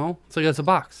 You know? It's like that's a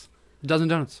box. A dozen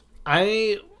donuts.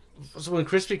 So when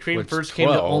Krispy Kreme What's first came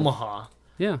to 12? Omaha,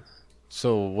 Yeah.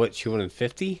 So what? She wanted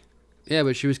 50. Yeah,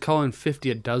 but she was calling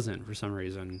 50 a dozen for some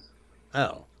reason.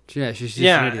 Oh. Yeah, she's just an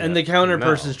yeah, idiot. and the counter No.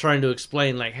 person's trying to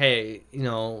explain, like, hey, you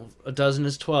know, a dozen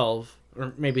is 12,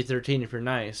 or maybe 13 if you're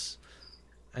nice.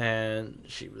 And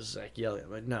she was like yelling,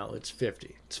 I'm like, no, it's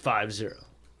 50. It's 50.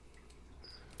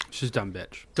 She's a dumb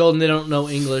bitch. Told them they don't know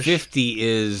English. 50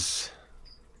 is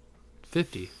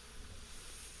 50.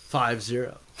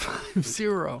 50.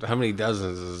 0. how many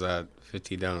dozens is that?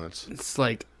 50 donuts. It's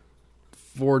like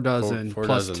 4 dozen Four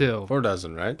plus dozen. 2. 4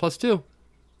 dozen, right? Plus 2.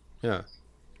 Yeah.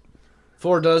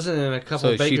 4 dozen and a couple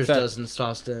So she baker's thought- dozens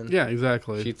tossed in. Yeah,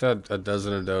 exactly. She thought a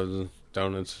dozen of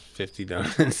donuts, 50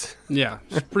 donuts. Yeah,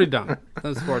 it's pretty dumb.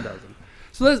 That's 4 dozen.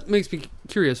 So that makes me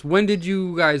curious. When did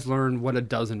you guys learn what a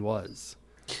dozen was?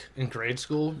 In grade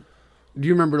school, Do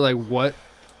you remember like what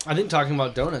I think talking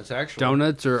about donuts actually.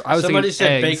 donuts or I was Somebody thinking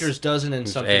said eggs. baker's dozen and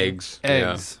It's something. eggs.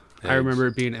 Eggs. Yeah. I Eggs. remember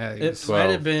it being eggs. It 12.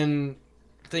 might have been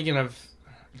thinking of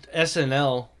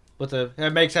SNL with the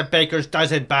that makes a baker's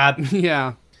dozen, Bob.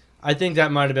 yeah, I think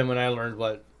that might have been when I learned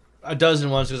what a dozen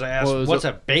was because I asked, Well, it was "What's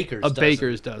a baker's a dozen?"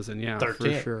 baker's dozen. Yeah,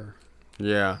 13. for sure.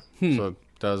 Yeah. Hmm. So a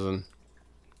dozen.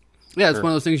 Yeah, it's Or-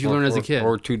 one of those things you learn as a kid.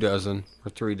 Or 2 dozen. Or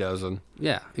 3 dozen.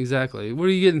 Yeah, exactly. What are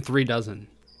you getting 3 dozen?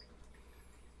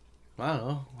 I don't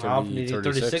know. How often do you eat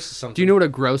 36? 36 or something? Do you know what a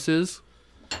gross is?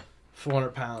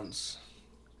 400 pounds?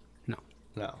 No.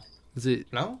 No. Is it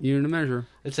No? unit of measure?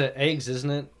 It's eggs, isn't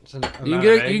it? It's an You can amount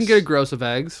get of you can eggs. get a gross of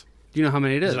eggs. Do you know how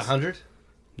many it Is is? it 100?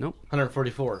 Nope.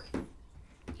 144.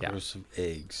 Yeah. Gross of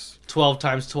eggs. 12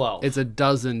 times 12. It's a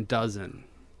dozen.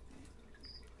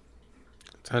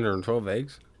 It's 112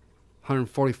 eggs?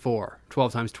 144.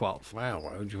 12 times 12. Wow.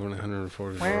 Why would you want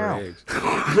 144 Wow. eggs?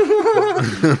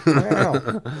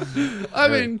 I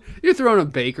mean, you're throwing a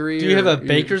bakery. Do you have or a you're-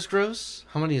 baker's gross?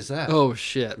 How many is that? Oh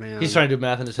shit, man. He's trying to do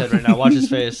math in his head right now. Watch his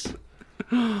face.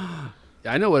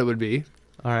 I know what it would be.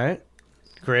 All right.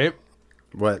 Grape.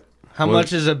 What? How What?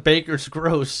 much is a baker's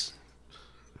gross?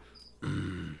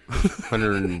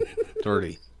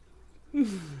 130.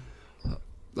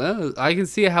 Well, I can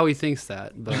see how he thinks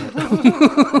that, but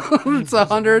it's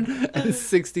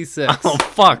 166. Oh,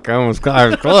 fuck. I was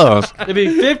close. It'd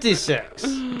be 56.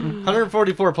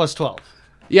 144 plus 12.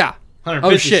 Yeah. Oh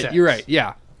 156. shit, you're right.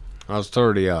 Yeah. I was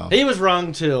 30 off. He was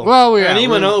wrong too. Well, and he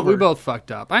went over. We both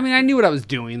fucked up. I mean, I knew what I was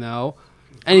doing though.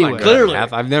 Anyway, Clearly.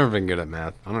 Math. I've never been good at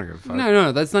math. I'm not good at fuck.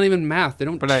 no, that's not even math. They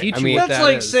don't But I teach mean- you what That's that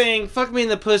like is. saying, fuck me in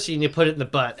the pussy and you put it in the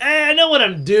butt. I know what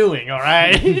I'm doing, all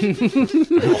right?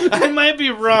 I might be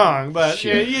wrong, but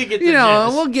yeah, you get the You know,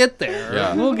 gist. we'll get there.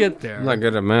 Yeah. We'll get there. I'm not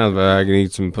good at math, but I can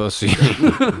eat some pussy. And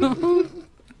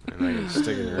I can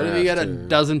stick it in your What if you ass, got a too.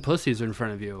 dozen pussies in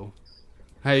front of you?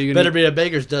 How you gonna? Better be a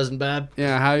baker's dozen, Bob.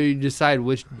 Yeah, how you decide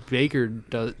which baker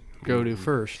to go to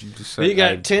first? Just You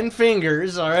got I- 10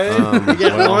 fingers, all right? Um, you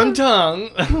got well, one tongue.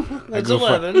 I That's go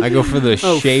 11. I go for the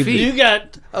Oh, shaved. feet. You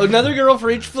got another girl for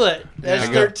each foot. That's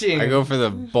I go, 13. I go for the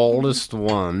boldest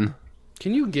one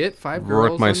Can you get 5 Work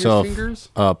girls myself. on your fingers?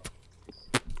 up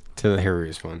to the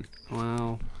hairiest one.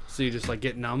 Wow. So you just like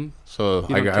get numb? So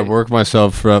You don't I take- work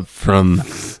myself up from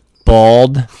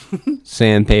bald,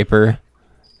 sandpaper,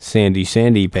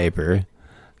 sandy paper,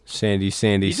 sandy you do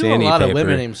a sandy lot paper. of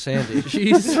women named Sandy.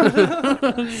 Jeez.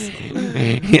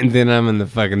 And then I'm in the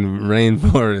fucking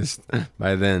rainforest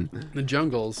by then. The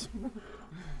jungles.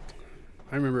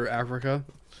 I remember Africa.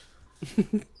 Bless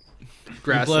the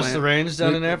Grassland. rains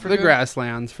down in Africa. The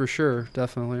grasslands, for sure.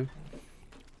 Definitely.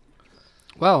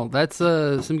 Well, that's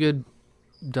some good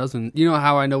dozen. You know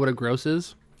how I know what a gross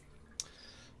is?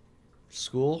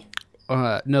 School.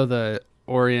 No, the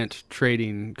Orient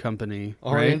Trading Company.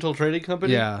 Oriental Trading Right?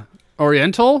 Company? Yeah.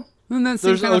 Oriental? Isn't that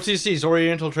There's kind of- OTC's,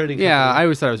 Oriental Trading Company. Yeah, I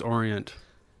always thought it was Orient.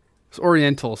 'Cause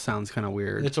Oriental sounds kind of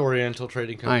weird. It's Oriental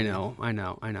Trading Company. I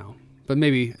know. But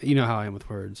maybe you know how I am with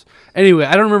words. Anyway,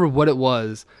 I don't remember what it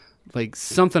was. Like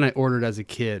something I ordered as a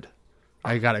kid.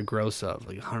 I got a gross of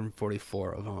like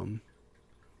 144 of them.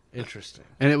 Interesting.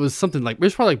 And it was something like, it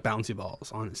was probably like bouncy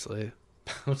balls, honestly.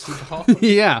 Bouncy ball.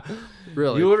 Yeah,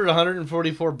 really. You ordered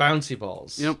 144 bouncy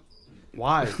balls. Yep.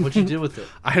 Why? What'd you do with it?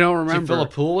 I don't Did you remember. fill a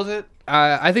pool with it?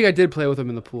 I think I did play with them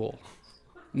in the pool.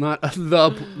 Not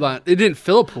it didn't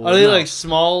fill a pool. Are they no. like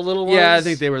small little ones? Yeah, I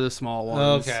think they were the small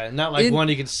ones. Okay, not like It- one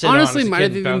you could sit Honestly, on. might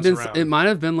have It even been. around. It might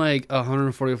have been like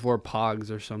 144 pogs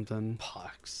or something.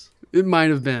 Pogs. It might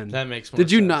have been. That makes more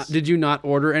Did you sense. not? Did you not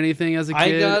order anything as a I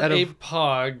kid? got out a of-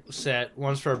 Pog set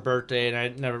once for a birthday, and I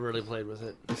never really played with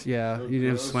it. Yeah, you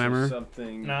didn't have Slammer.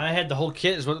 Something. No, I had the whole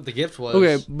kit. Is what the gift was.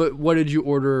 Okay, but what did you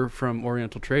order from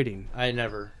Oriental Trading? I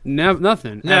never.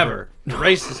 Nothing. Never.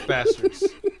 Racist bastards.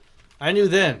 I knew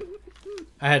then.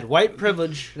 I had white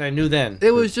privilege, and I knew then.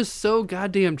 It was just so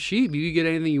goddamn cheap. You could get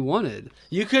anything you wanted.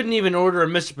 You couldn't even order a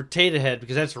Mr. Potato Head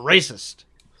because that's racist.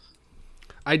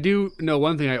 I do know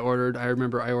one thing I ordered. I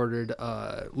remember I ordered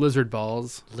lizard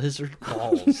balls. Lizard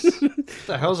balls. What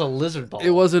the hell's a lizard ball? It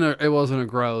wasn't a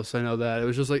gross. I know that. It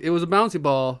was just like it was a bouncy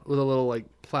ball with a little like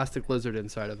plastic lizard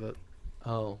inside of it.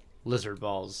 Oh, lizard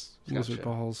balls. Lizard Gotcha.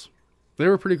 balls. They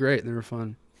were pretty great. They were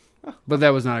fun. But that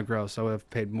was not a gross. I would have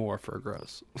paid more for a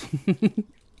gross.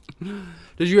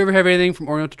 Did you ever have anything from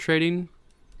Oriental Trading?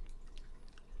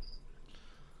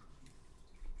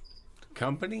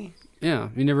 Company? Yeah,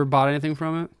 you never bought anything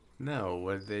from it. No.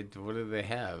 What do they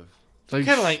have? Like,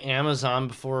 Kind of like Amazon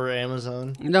before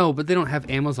Amazon. no, but they don't have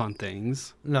Amazon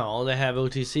things. No, they have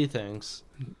OTC things.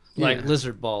 Like Yeah.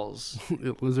 lizard balls.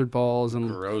 Lizard balls and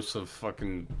Gross of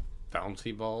fucking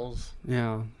bouncy balls.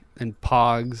 yeah, and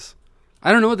pogs.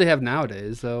 I don't know what they have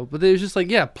nowadays though, but they was just like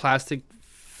plastic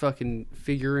fucking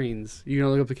figurines. You can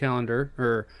look up the calendar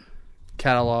or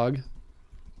catalog.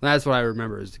 That's what I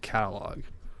remember is the catalog.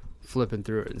 Flipping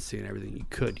through it and seeing everything you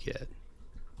could get.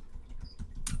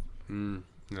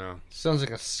 No. Sounds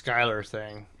like a Skylar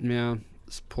thing. Yeah,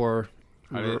 it's poor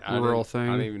rural I didn't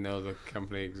thing. even know the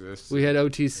company exists. We had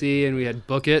OTC and we had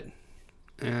Book It,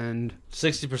 and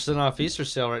 60% off Easter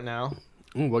sale right now.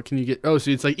 what can you get? Oh,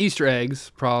 so it's like Easter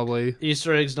eggs probably.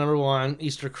 Easter eggs #1,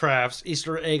 Easter crafts,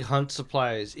 Easter egg hunt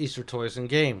supplies, Easter toys and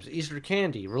games, Easter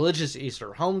candy, religious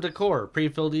Easter, home decor,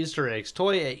 pre-filled Easter eggs,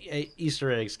 toy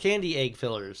Easter eggs, candy egg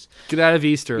fillers, Get out of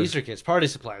Easter. Easter kits, party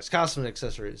supplies, costume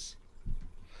accessories.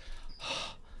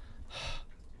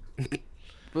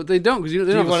 But they don't because Do you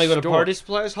don't want to go to store. party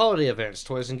supplies, holiday events,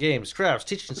 toys and games, crafts,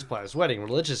 teaching supplies, wedding,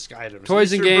 religious items,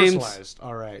 Toys and Easter games. personalized.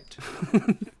 All right.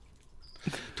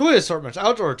 Toy assortments,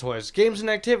 outdoor toys, games and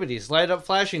activities, light up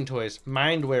flashing toys,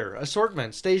 mindware,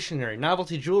 assortment, stationery,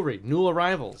 novelty jewelry, new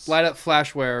arrivals. Light up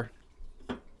flashware.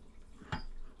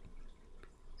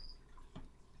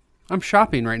 I'm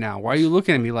shopping right now. Why are you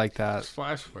looking at me like that?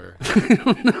 Flashware.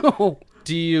 No.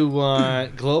 Do you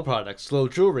want glow products, glow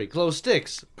jewelry, glow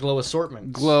sticks, glow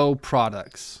assortments? Glow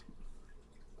products.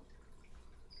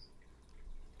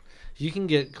 You can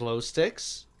get glow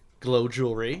sticks, glow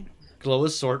jewelry, glow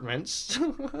assortments.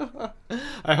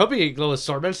 I hope you get glow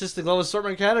assortments. It's the glow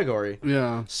assortment category.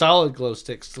 Yeah. Solid glow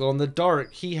sticks, glow in the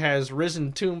dark. He has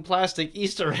risen tomb plastic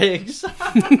Easter eggs.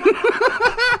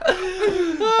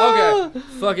 Okay.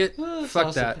 Fuck it. Fuck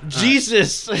Awesome. that.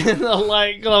 Jesus in the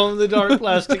light, glow in the dark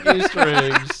plastic Easter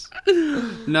eggs.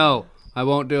 No, I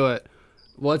won't do it.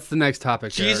 What's the next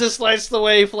topic? Derek? Jesus lights the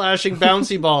way, flashing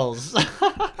bouncy balls.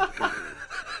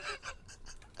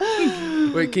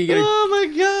 Wait, can you get a, Oh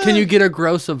my god! can you get a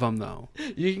gross of them though?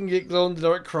 You can get glow in the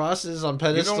dark crosses on You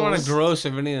pedestals. don't want to gross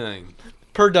of anything.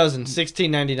 Per dozen,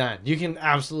 $16.99. You can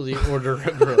absolutely order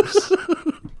a gross.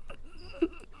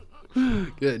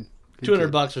 Good.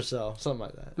 $200 or so, something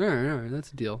like that. All right,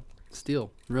 that's a deal. Steal,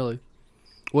 really.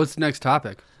 What's the next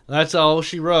topic? That's all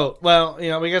she wrote. Well,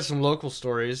 we got some local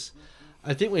stories.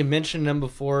 I think we mentioned them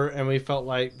before, and we felt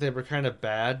like they were kind of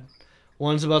bad.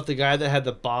 One's about the guy that had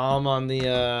the bomb on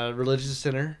the religious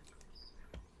center.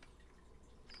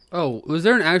 Oh, was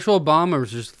there an actual bomb or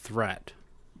was it just a threat?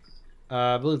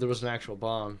 I believe there was an actual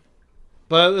bomb.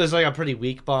 But it was like a pretty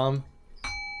weak bomb.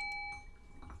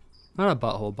 Not a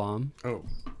butthole bomb. Oh.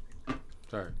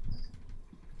 Sorry.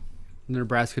 The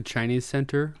Nebraska Chinese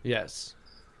Center, Yes.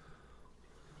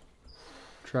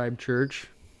 Tribe Church.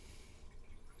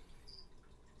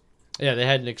 Yeah, they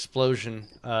had an explosion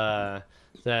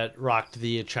that rocked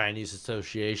the Chinese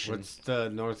Association. What's the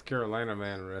North Carolina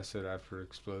man arrested after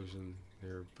explosion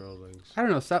near buildings? I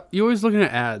don't know. Stop. You always looking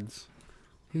at ads.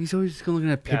 He's always just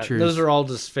looking at Yeah, pictures. those are all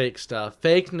just fake stuff.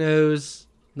 Fake news.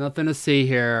 Nothing to see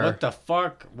here. What the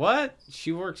fuck? What?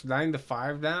 She works 9 to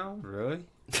 5 now? Really?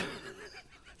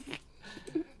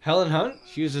 Helen Hunt?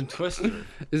 She was in Twister.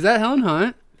 Is that Helen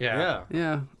Hunt? Yeah.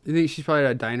 Yeah. You think she's probably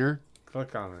at a diner?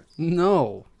 Click on it.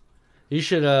 No. You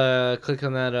should click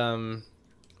on that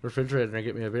refrigerator and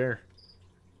get me a beer.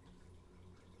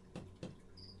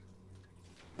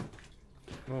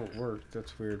 Oh, it worked.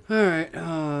 That's weird. All right.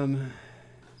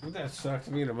 Would that suck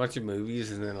to be in a bunch of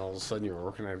movies and then all of a sudden you're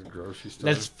working at a grocery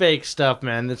store? That's fake stuff,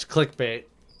 man. That's clickbait.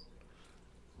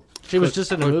 She was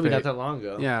just in a movie not clickbait. that long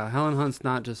ago. Yeah, Helen Hunt's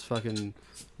not just fucking.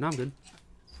 No, I'm good.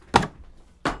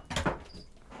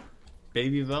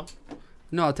 Baby Bell?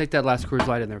 No, I'll take that last Coors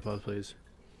Light in there, please.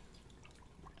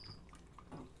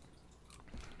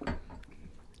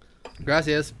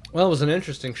 Gracias. Well, it was an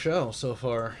interesting show so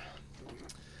far.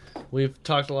 We've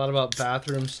talked a lot about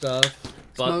bathroom stuff,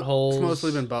 buttholes, It's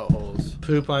mostly been buttholes.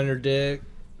 poop on your dick,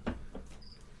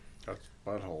 That's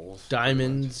buttholes.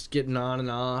 diamonds getting on and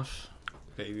off,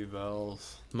 Baby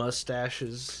Bells.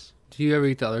 mustaches. Do you ever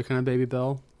eat the other kind of Baby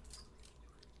Bell?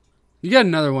 You got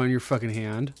another one in your fucking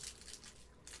hand.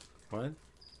 What?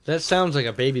 That sounds like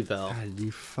a baby bell. God,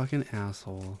 you fucking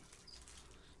asshole.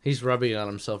 He's rubbing it on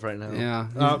himself right now. Yeah.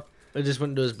 Oh, it just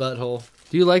went into his butthole.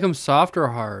 Do you like them soft or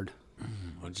hard?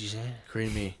 What'd you say?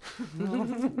 Creamy.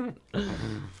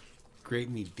 Grape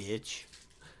me, bitch.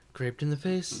 Graped in the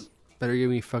face. Better give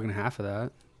me fucking half of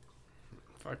that.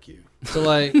 Fuck you. So,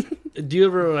 like, do you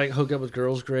ever, like, hook up with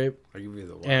girls, Grape? I'll give you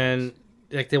the one. And,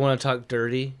 like, they want to talk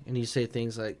dirty, and you say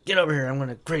things like, get over here, I'm going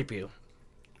to grape you.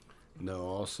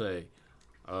 No, I'll say,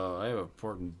 I have an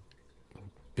important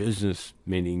business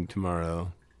meeting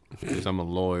tomorrow because I'm a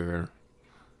lawyer.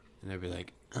 And they'd be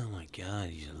like, oh my God,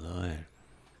 he's a lawyer.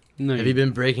 No, Have you been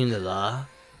breaking the law?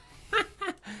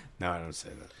 No, I don't say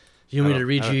that. You want me I to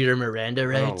read don't- you your Miranda I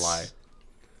rights? don't lie.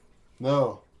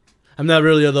 No. I'm not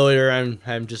really a lawyer,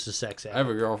 I'm just a sex I addict. have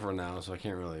a girlfriend now, so I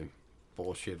can't really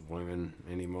bullshit women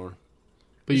anymore.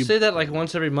 But You you say that like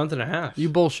once every month and a half. you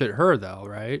bullshit her though,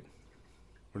 right?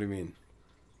 What do you mean?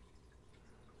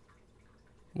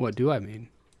 What do I mean?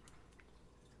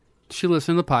 She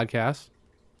listened to the podcast.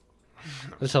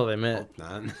 That's how they met.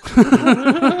 Not.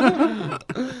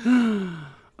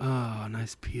 Oh,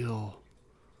 nice peel.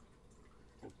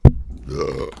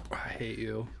 I hate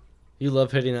you. You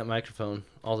love hitting that microphone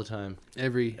all the time.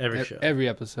 Every show. every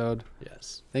episode.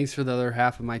 Yes. Thanks for the other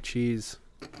half of my cheese.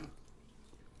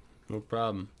 No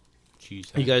problem.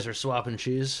 Cheese. You guys are swapping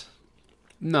cheese.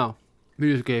 No,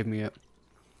 you just gave me it.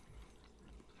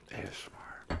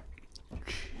 ASMR.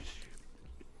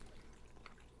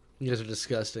 You guys are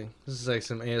disgusting. This is like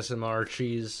some ASMR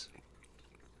cheese.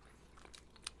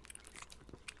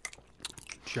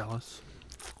 Jealous.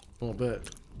 A little bit.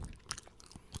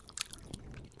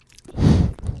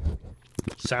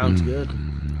 Sounds good.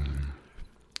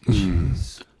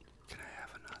 Cheese.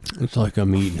 It's like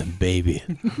I'm eating a baby.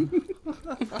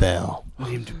 Bell.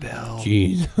 Named Bell.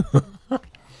 Cheese.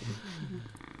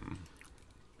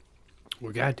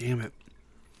 Well, God damn it.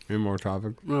 Any more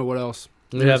topic? Oh, what else?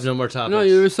 We have no more topics. No,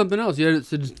 there was something else. You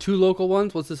had two local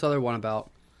ones. What's this other one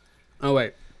about? Oh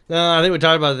wait. No, I think we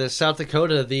talked about this. South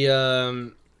Dakota,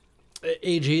 the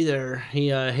AG there, he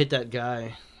hit that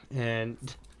guy, and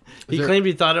he claimed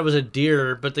he thought it was a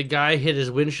deer, but the guy hit his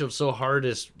windshield so hard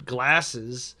his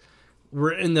glasses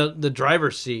were in the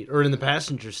driver's seat or in the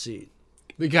passenger seat.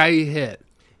 The guy he hit.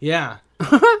 Yeah.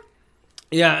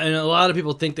 Yeah, and a lot of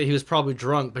people think that he was probably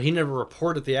drunk, but he never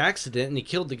reported the accident, and he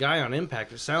killed the guy on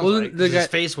impact, it sounds Well, like, the 'cause guy- his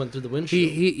face went through the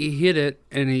windshield. He hit it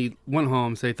and he went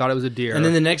home. So he thought it was a deer. And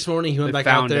then the next morning, he went They back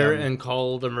out found there him. and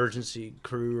called emergency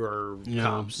crew or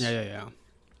cops. Yeah.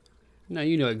 No,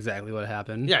 you know exactly what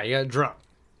happened. Yeah, he got drunk.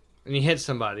 And he hit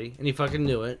somebody, and he fucking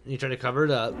knew it, and he tried to cover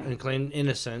it up and claimed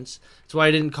innocence. That's why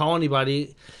he didn't call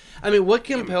anybody. I mean, what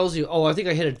compels you? Oh, I think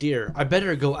I hit a deer. I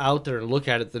better go out there and look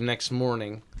at it the next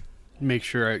morning. Make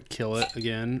sure I kill it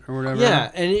again or whatever.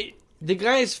 Yeah, and the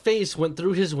guy's face went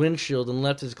through his windshield and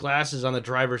left his glasses on the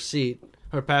driver's seat,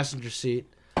 or passenger seat.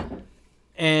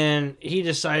 And he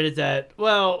decided that,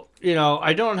 well, you know,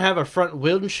 I don't have a front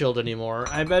windshield anymore.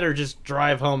 I better just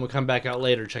drive home and come back out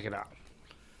later, check it out.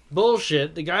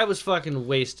 Bullshit. The guy was fucking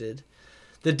wasted.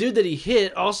 The dude that he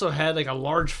hit also had like a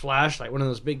large flashlight, one of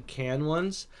those big can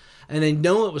ones. And they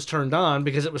know it was turned on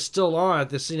because it was still on at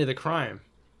the scene of the crime.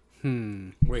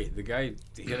 Wait, the guy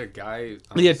hit a guy.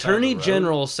 On The side of Attorney road?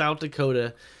 General of South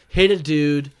Dakota hit a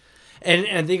dude, and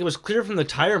I think it was clear from the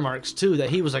tire marks too that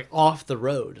he was like off the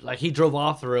road. Like he drove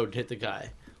off the road and hit the guy.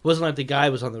 It wasn't like the guy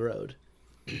was on the road,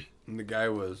 And the guy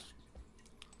was.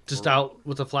 just out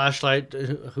with a flashlight.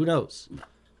 Who knows?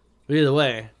 But either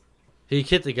way, he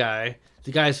hit the guy.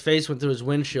 The guy's face went through his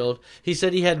windshield. He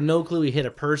said he had no clue he hit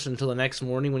a person until the next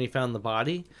morning when he found the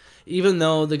body, even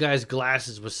though the guy's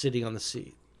glasses was sitting on the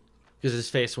seat because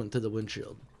his face went through the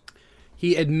windshield.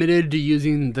 He admitted to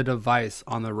using the device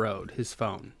on the road, his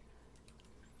phone.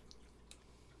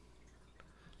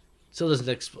 Still doesn't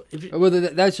explain. Well,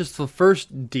 that's just the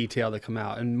first detail that come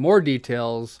out, and more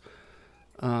details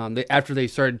after they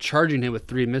started charging him with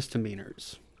 3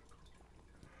 misdemeanors.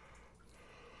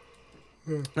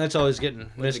 That's always getting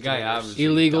The guy obviously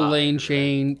Illegal died, lane right?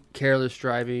 change, careless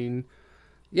driving.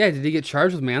 Yeah, did he get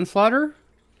charged with manslaughter?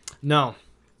 No.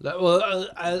 Well,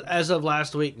 as of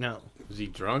last week, no. Was he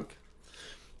drunk?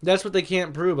 That's what they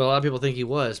can't prove, but a lot of people think he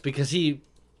was because he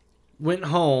went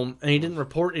home and he didn't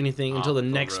report anything until the Off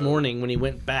the next road. morning when he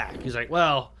went back. He's like,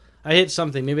 well, I hit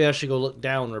something. Maybe I should go look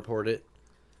down and report it.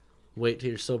 Wait till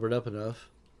you're sobered up enough.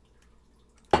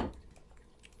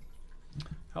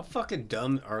 How fucking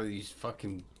dumb are these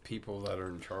fucking people that are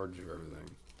in charge of everything?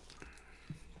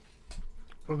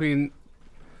 I mean,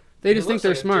 they just think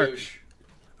they're smart.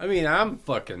 I mean, I'm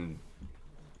fucking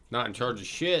not in charge of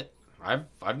shit.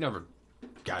 I've never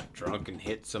got drunk and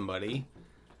hit somebody.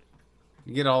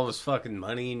 You get all this fucking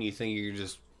money and you think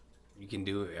you can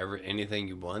do anything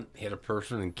you want, hit a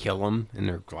person and kill them in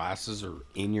their glasses or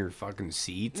in your fucking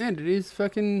seat. Yeah, dude, he's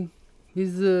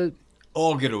the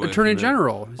I'll get away. attorney from it.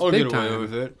 general. He's I'll big get away time.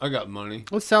 with it. I got money.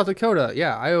 What's South Dakota?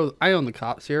 Yeah, I own the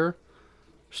cops here.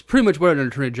 It's pretty much what an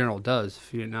attorney general does,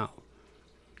 if you didn't know.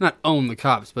 Not own the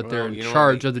cops, but they're Well, in you know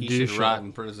charge what? of the He should judicial. rot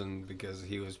in prison because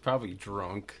he was probably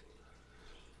drunk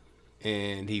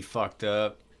and he fucked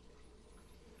up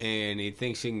and he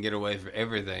thinks he can get away with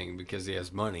everything because he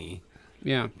has money.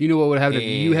 Yeah, you know what would happen if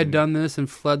you had And- done this and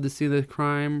fled to see the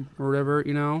crime or whatever,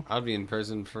 you know? I'd be in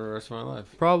prison for the rest of my life.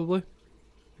 Probably.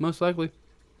 Most likely.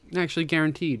 Actually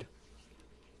guaranteed.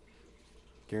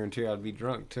 Guarantee I'd be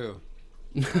drunk too.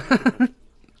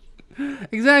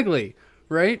 Exactly.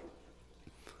 Right?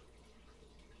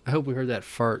 I hope we heard that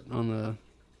fart on the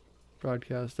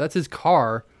broadcast. That's his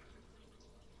car.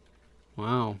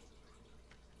 Wow.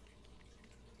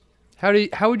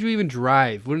 How would you even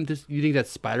drive? Wouldn't you think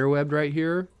that's spider webbed right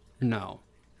here? No.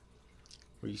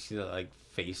 Where you see that like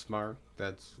face mark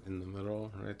that's in the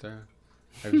middle right there?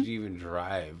 How could you even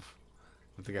drive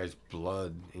with the guy's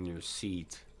blood in your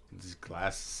seat with his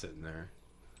glasses sitting there?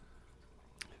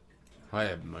 I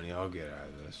have money. I'll get out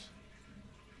of this.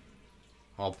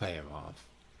 I'll pay him off.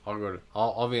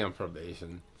 I'll be on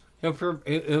probation. He'll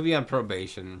be on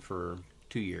probation for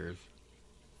 2 years.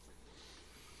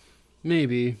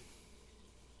 Maybe.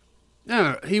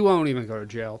 No, he won't even go to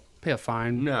jail. Pay a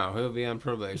fine. No, he'll be on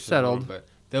probation. Settled. But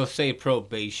they'll say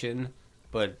probation,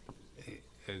 but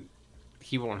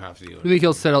he won't have to do it. You think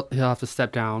he'll have to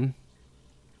step down?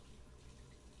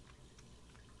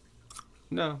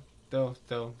 No, they'll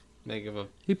make up a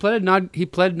He pled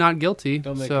not guilty.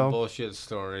 Don't make a So bullshit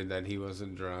story that he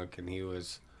wasn't drunk and he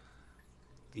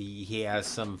has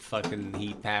some fucking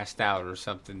he passed out or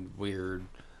something weird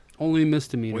only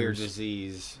misdemeanors.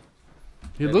 disease.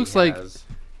 He that looks like has.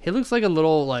 he looks like a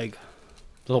little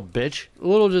Little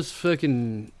bitch. just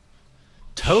fucking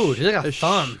Toad. He's like a a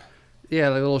thumb. yeah,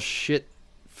 like a little shit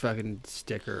fucking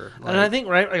sticker. And I think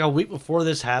like a week before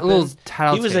this little happened,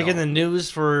 tattletale. he was like in the news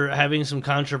for having some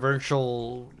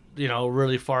controversial,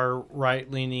 really far right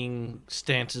leaning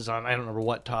stances on I don't remember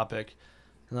what topic.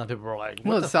 And a lot of people were like, "What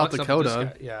Well, the South fuck's up with this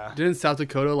Dakota. guy?" Yeah, Didn't South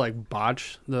Dakota like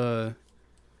botch the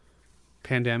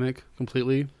pandemic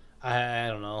completely? I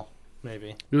don't know,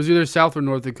 maybe. It was either South or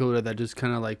North Dakota that just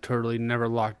kind of like totally never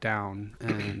locked down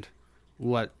and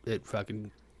let it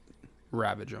fucking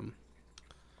ravage them.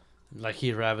 Like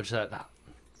he ravaged that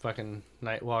fucking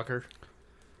Night Walker.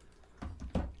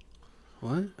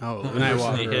 What? Oh, Recently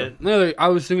Nightwalker. hit. No, I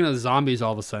was thinking of zombies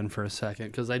all of a sudden for a second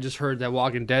because I just heard that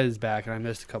Walking Dead is back and I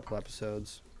missed a couple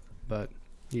episodes, but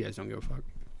you guys don't give a fuck.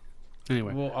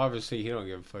 Anyway, Well, obviously he don't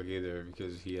give a fuck either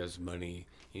because he has money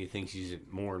and he thinks he's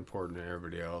more important than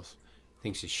everybody else.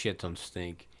 Thinks his shit don't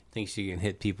stink. Thinks he can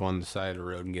hit people on the side of the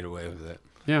road and get away with it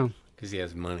yeah. because he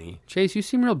has money. Chase, you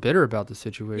seem real bitter about the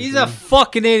situation. He's a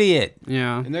fucking idiot,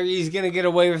 yeah, and he's gonna get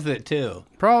away with it too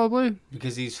probably.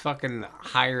 because he's fucking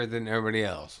higher than everybody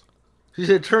else. He's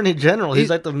the attorney general. He's He-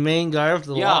 like the main guy of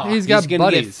the Yeah, law. He's got gonna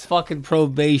buddies. get fucking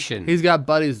probation. He's got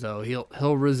buddies though.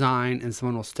 He'll resign and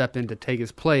someone will step in to take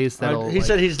his place. That'll. He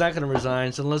said he's not going to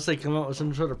resign so unless they come out with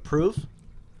some sort of proof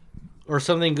or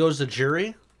something goes to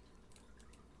jury.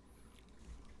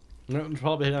 Nothing's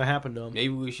probably going to happen to him.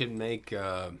 Maybe we should make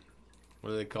what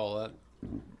do they call that?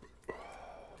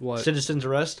 what? Citizen's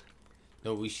arrest.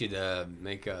 No, we should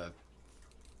make a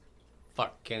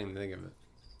can't even think of it.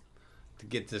 To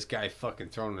get this guy fucking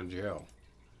thrown in jail.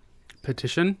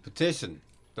 Petition? Petition.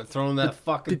 They're throwing that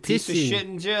fucking piece of petition. shit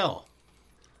in jail.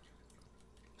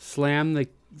 Slam the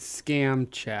scam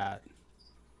chat.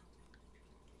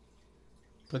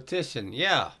 Petition,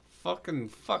 yeah. Fucking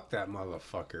fuck that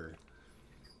motherfucker.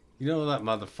 You know that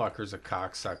motherfucker's a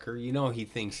cocksucker. You know he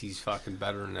thinks he's fucking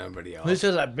better than everybody He else.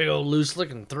 says that big old loose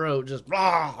looking throat just.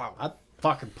 I'd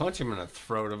fucking punch him in the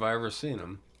throat if I ever seen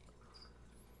him.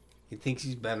 He thinks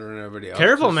he's better than everybody else.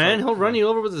 Careful, just man. like- He'll run you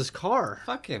over with his car.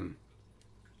 Fuck him.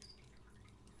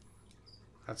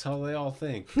 That's how they all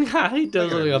think. he does Look at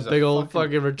look him. like a He's a big old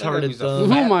fucking- fucking look at him. retarded He's a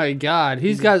thumb. Oh my god,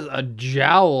 he's got a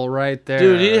jowl right there.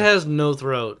 Dude, he has no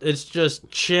throat. It's just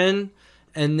chin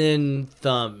and then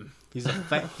thumb. He's a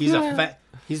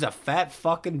fat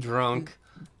fucking drunk.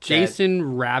 Jason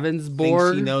Thinks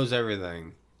Ravensborg. he knows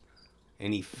everything.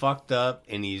 And he fucked up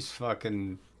and he's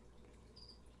fucking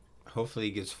hopefully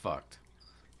he gets fucked.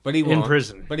 But he won't.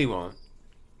 prison. But he won't.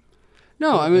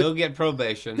 No, I mean he'll get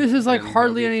probation. this is like and he'll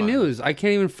hardly be any fine. news. I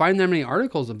can't even find that many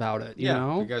articles about it. You Yeah,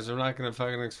 know, because they're not going to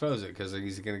fucking expose it because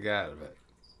he's going to get out of it.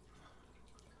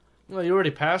 Well, you already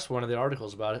passed one of the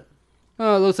articles about it. it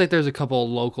looks like there's a couple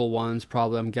local ones,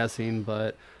 probably. I'm guessing,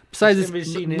 but besides That's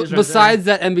NBC b- News right besides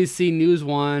that NBC News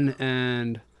one,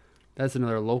 and that's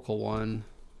another local one.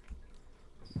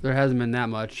 There hasn't been that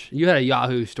much. You had a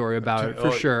Yahoo story about it for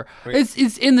Oh, sure. wait.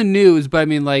 It's in the news, but I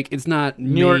mean, like, it's not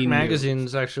New York main Magazine news.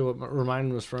 is actually what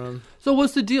Remind was from. So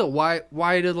what's the deal? Why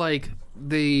did like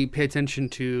they pay attention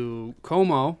to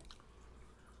Como?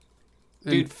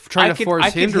 And Dude, trying to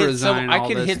force him to resign. I all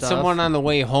could this hit stuff. someone on the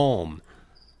way home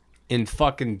and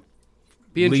fucking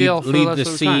Be in jail for the leave rest the of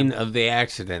the scene time. of the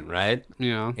accident, right?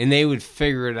 You know, And they would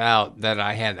figure it out that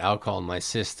I had alcohol in my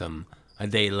system a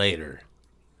day later.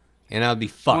 And I'd be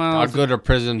fucked. Well, I'd go to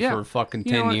prison yeah. for fucking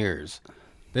You know 10 what? years.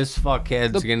 This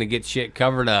fuckhead's going to get shit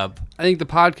covered up I think the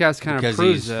podcast kind of because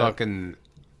proves he's it. fucking...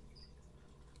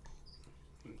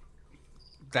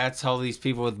 That's how these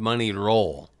people with money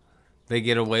roll. They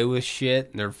get away with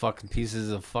shit. And they're fucking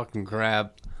pieces of fucking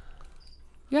crap.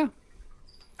 Yeah.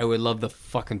 I would love to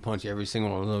fucking punch every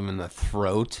single one of them in the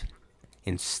throat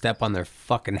and step on their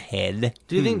fucking head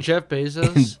Do you think Jeff and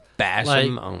Bezos bash like,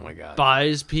 them. Oh my god.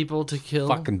 buys people to kill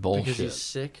Fucking because bullshit. he's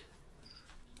sick?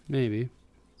 Maybe.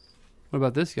 What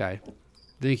about this guy?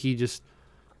 Think he just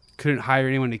couldn't hire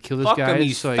anyone to kill this Fuck guy, him,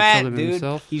 he's so fat, he killed him dude.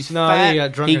 himself? He's No, fat. he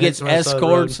got drunk He and hit gets somebody on the side of the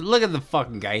escorts. road. Look at the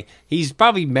fucking guy. He's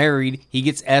probably married. He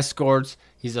gets escorts.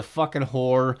 He's a fucking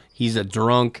whore. He's a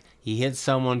drunk. He hit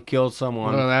someone, killed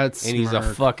someone. Oh, that's and he's a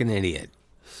smart. fucking idiot.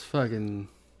 It's fucking.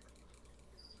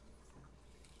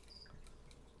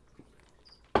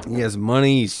 He has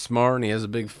money. He's smart, and he has a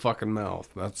big fucking mouth.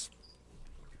 That's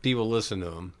people listen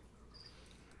to him.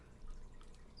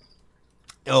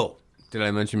 Oh, did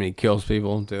I mention he kills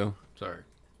people too? Sorry.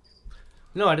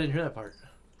 No, I didn't hear that part.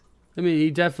 I mean, he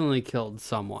definitely killed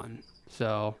someone.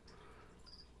 So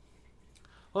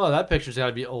Oh, that picture's got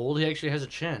to be old. He actually has a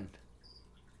chin.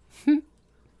 I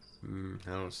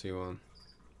don't see one.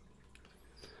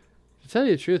 to tell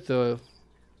you the truth, though,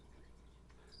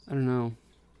 I don't know.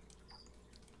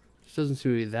 There doesn't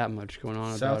seem to be that much going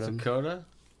on South about him. Dakota.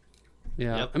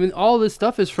 Yeah. Yep. I mean, all this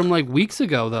stuff is from like weeks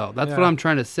ago, though. That's what Yeah. I'm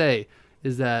trying to say.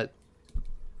 Is that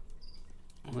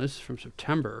well, this is from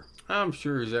September. I'm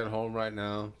sure he's at home right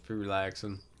now,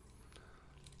 relaxing.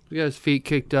 He got his feet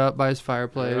kicked up by his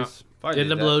fireplace. If I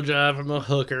Getting a did that- blowjob from a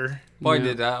hooker. If I Yeah.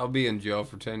 did that, I'll be in jail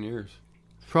for 10 years.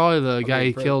 Probably the guy mean,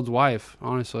 he pro- killed's wife,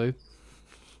 honestly.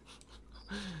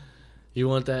 You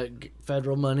want that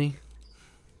federal money?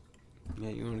 Yeah,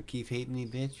 you want to keep hating me,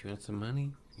 bitch? You want some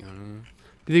money? You want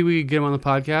Do you think we could get him on the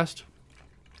podcast?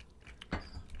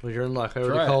 Well, you're in luck. I Try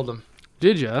already it. called him.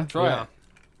 Did ya? Try Yeah. it.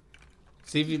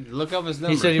 See if you look up his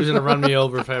number. He said he was going to run me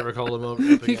over if I ever called him over.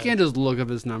 You can't just look up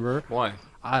his number. Why?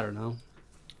 I don't know.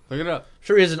 Look it up.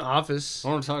 Sure, he has an office. I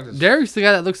want to talk to. Derek's the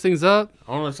guy that looks things up.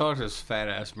 I want to talk to this fat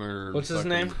ass murderer. What's his fucking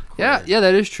name? Yeah, quitter. yeah,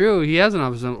 that is true. He has an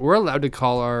office. We're allowed to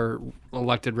call our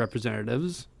elected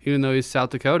representatives, even though he's South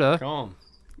Dakota. Call him.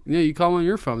 Yeah, you call him on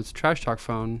your phone. It's a trash talk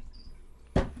phone.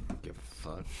 Give a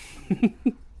fuck.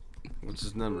 What's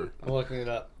his number? I'm looking it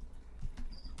up.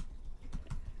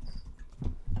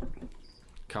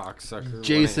 Cocksucker.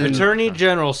 Jason- Attorney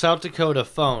General, South Dakota,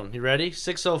 phone. You ready?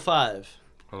 605.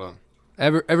 Hold on.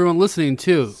 Everyone listening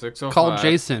too. 605. Call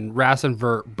Jason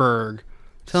Rassenberg.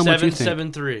 Tell him what you think.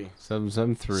 773.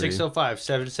 773. 605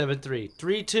 773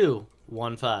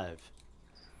 3215.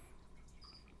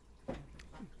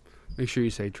 Make sure you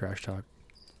say trash talk.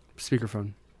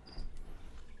 Speakerphone.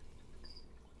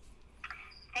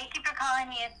 Thank you for calling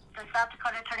the South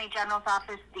Dakota Attorney General's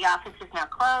office. The office is now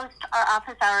closed. Our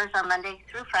office hours are Monday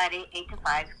through Friday, 8 to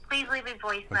 5. Please leave a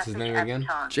voice What's his message name at again? the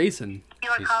tone. Jason. If you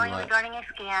are Jason calling what? regarding a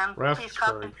scam, please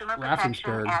call Raffensperg. Consumer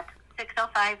Protection Raffensperg. at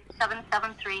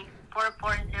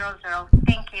 605-773-4400.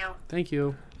 Thank you. Thank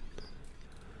you.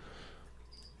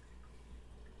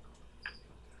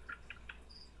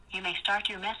 You may start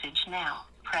your message now.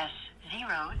 Press 0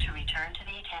 to return to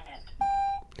the attendant.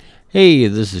 Hey,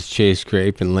 this is Chase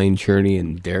Grape and Lane Cherney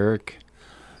and Derek.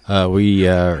 We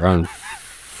are on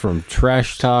from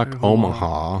Trash Talk Omaha.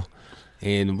 Omaha,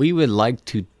 and we would like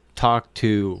to talk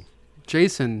to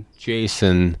Jason.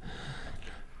 Jason.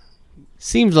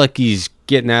 Seems like he's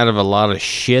getting out of a lot of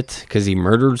shit because he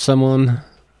murdered someone.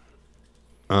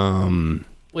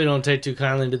 We don't take too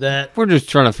kindly to that. We're just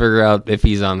trying to figure out if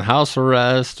he's on house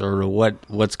arrest or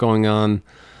what's going on.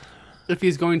 If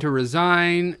he's going to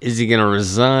resign. Is he going to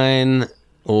resign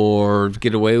or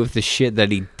get away with the shit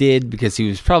that he did because he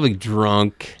was probably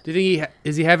drunk? Do you think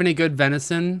is he having any good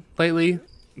venison lately?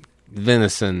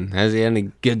 Venison. Has he had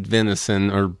any good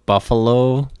venison or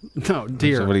buffalo? No,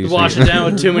 deer. What do you Wash say? it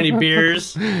down with too many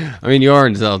beers. I mean, you are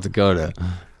in South Dakota.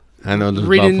 I know there's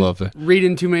buffalo up there.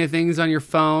 Reading too many things on your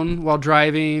phone while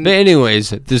driving. But anyways,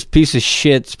 this piece of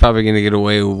shit's probably going to get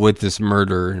away with this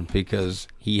murder because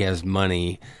he has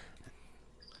money.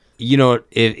 You know,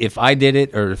 if I did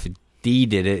it, or if D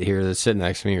did it here that's sitting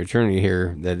next to me, or Trinity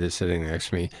here that is sitting next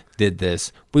to me, did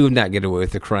this, we would not get away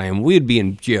with the crime. We would be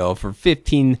in jail for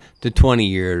 15 to 20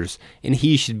 years, and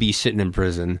he should be sitting in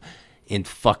prison and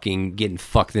fucking getting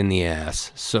fucked in the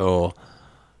ass. So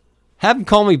have him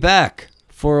call me back.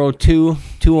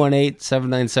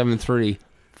 402-218-7973.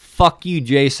 Fuck you,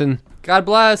 Jason. God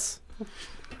bless.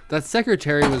 That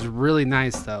secretary was really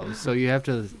nice, though, so you have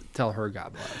to tell her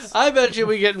God bless. I bet you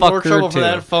we get in Fuck more her trouble for too.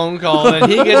 that phone call than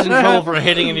he gets in trouble for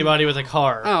hitting anybody with a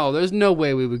car. Oh, there's no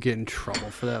way we would get in trouble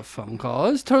for that phone call.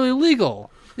 It's totally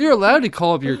legal. You're allowed to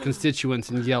call up your constituents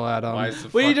and yell at them.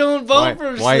 We don't vote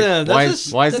for them. Why That's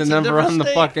is that's the a number different on the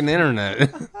state. fucking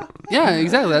internet? Yeah,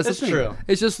 exactly. That's That's the thing. true.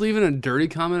 It's just leaving a dirty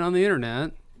comment on the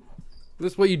internet.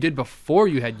 That's what you did before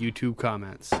you had YouTube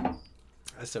comments.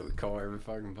 I said we call every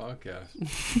fucking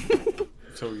podcast.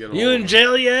 So we get You in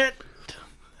jail yet?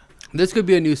 This could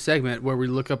be a new segment where we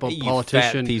look up a You fat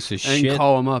politician piece of and shit.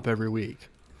 call him up every week.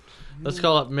 Let's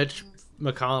call up Mitch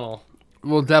McConnell.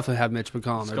 We'll definitely have Mitch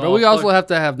McConnell there, but call we also fuck- have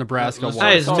to have Nebraska. Let's- Water.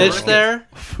 Hey, is call Mitch Ricketts. there?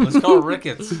 Let's call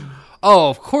Ricketts. Oh,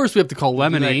 of course we have to call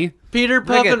Lemony. Peter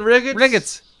Puffin Ricketts?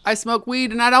 Ricketts. I smoke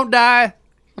weed and I don't die.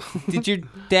 Did your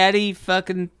daddy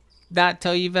fucking not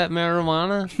tell you about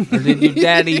marijuana? Or did your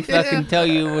daddy fucking tell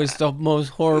you it was the most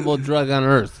horrible drug on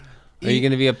earth? Are you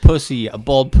going to be a pussy, a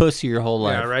bald pussy your whole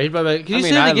life? Yeah, right. Can you I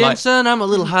mean, say I it again, like- son? I'm a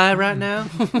little high right now.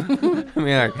 I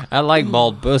mean, I like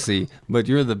bald pussy, but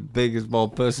you're the biggest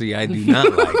bald pussy I do not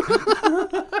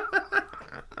like.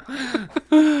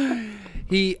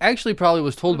 He actually probably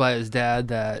was told by his dad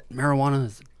that marijuana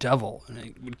is the devil and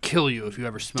it would kill you if you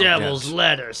ever smoked Devil's it.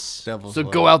 lettuce. Devil's So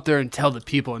go out there and tell the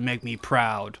people and make me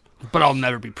proud. But I'll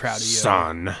never be proud of you.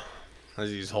 son. As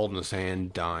he's holding his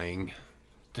hand, dying.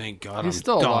 Thank God He's I'm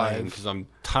still dying alive. because I'm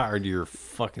tired of your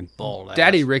fucking bald ass.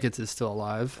 Daddy Ricketts is still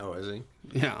alive. Oh, is he?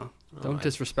 Yeah. Don't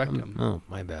disrespect him. Oh,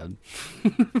 my bad.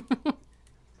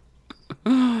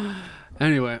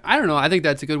 Anyway, I don't know. I think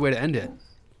that's a good way to end it.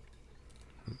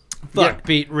 Fuck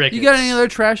Pete Ricketts. You got any other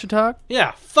trash to talk?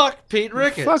 Yeah, fuck Pete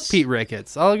Ricketts. Fuck Pete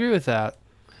Ricketts. I'll agree with that.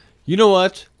 You know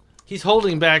what? He's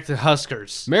holding back the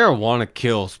Huskers. Marijuana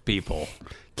kills people.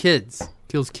 Kids.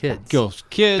 Kills kids. Kills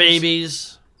kids.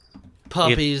 Babies,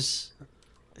 puppies,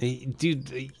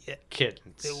 Dude,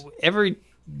 kittens.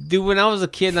 when I was a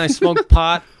kid and I smoked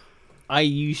pot, I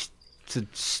used to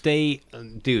stay,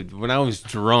 dude, when I was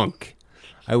drunk,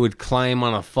 I would climb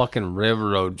on a fucking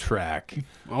railroad track.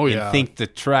 Oh, yeah. And think the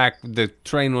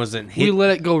train wasn't We hitting. let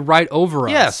it go right over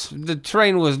us. Yes, the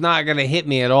train was not going to hit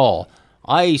me at all.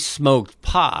 I smoked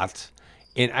pot,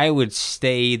 and I would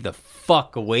stay the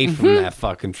fuck away from that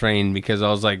fucking train because I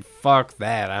was like, fuck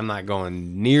that. I'm not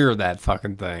going near that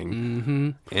fucking thing. Mm-hmm.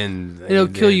 And It'll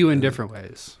kill you in different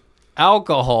ways.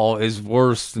 alcohol is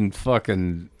worse than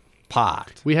fucking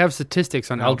pot We have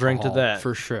statistics on I'll alcohol. drink to that.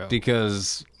 For sure.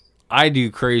 because I do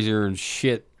crazier and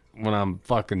shit when I'm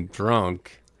fucking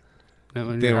drunk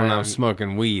than when I'm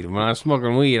smoking weed. When I'm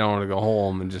smoking weed, I want to go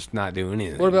home and just not do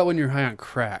anything. What about when you're high on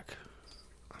crack?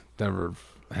 Never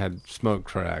had smoked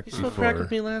crack You before. smoked crack with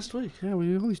me last week. Yeah,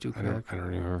 we always do I crack. don't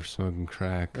remember smoking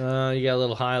crack. You got a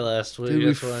little high last week. Dude, we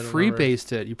That's why I don't remember.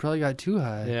 freebased it. You probably got too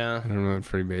high. Yeah. I don't know what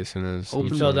freebasing is.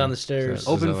 Open- You fell down the stairs. Is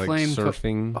that Open flame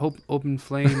surfing. Open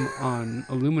flame on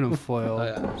aluminum foil. Oh,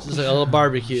 yeah. This is like a little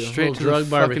barbecue. Straight a to little the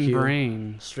drug fucking barbecue.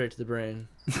 brain. Straight to the brain.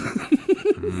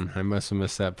 I must have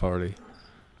missed that party.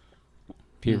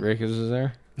 Pete Ricketts was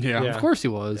there. Yeah, Yeah. of course he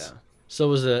was. Yeah. So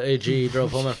was the AG. He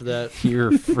drove home after that.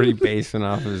 You're freebasing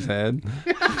off his head.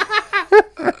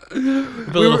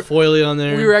 Put a little foily on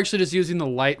there. We were actually just using the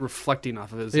light reflecting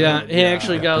off of his Yeah, head. he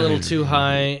actually got a little too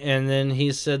high, and then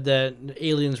he said that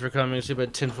aliens were coming, so he put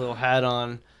a tinfoil hat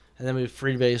on, and then we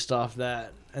freebased off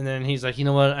that. And then he's like, you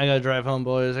know what, I gotta drive home,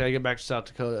 boys. I gotta get back to South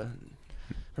Dakota.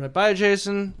 We're like, bye,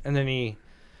 Jason. And then he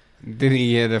Then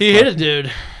he had a He hit a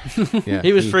dude. Yeah,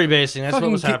 He was freebasing. That's what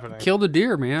Fucking was happening. killed a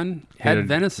deer, man. Had Hit a-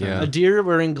 venison. yeah. A deer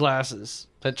wearing glasses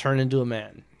that turned into a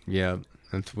man. Yeah,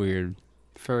 that's weird.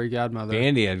 Fairy godmother.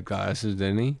 Andy had glasses,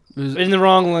 didn't he? It was- In the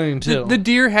wrong lane, too. the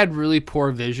deer had really poor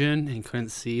vision and couldn't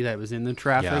see that it was in the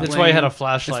traffic Yeah. That's lane. why he had a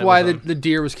flashlight. That's why with him. the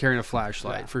deer was carrying a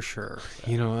flashlight, for sure.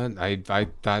 You know what? I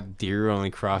thought deer only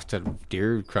crossed at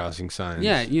deer crossing signs.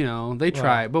 Yeah, you know, they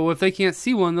try. But if they can't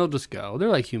see one, they'll just go. They're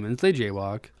like humans. They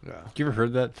jaywalk. You ever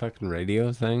heard that fucking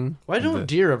radio thing? Why don't The-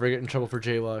 deer ever get in trouble for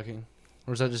jaywalking?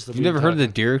 Or is that just the You never heard the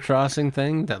deer crossing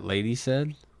thing that lady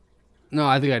said? No,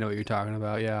 I think I know what you're talking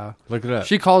about, yeah. Look it up.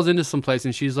 She calls into some place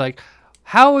and she's like,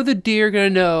 how are the deer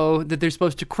going to know that they're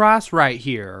supposed to cross right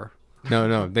here?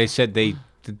 No. They said the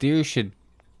deer should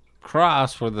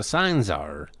cross where the signs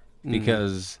are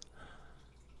because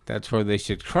that's where they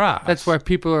should cross. That's where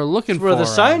people are looking That's where for the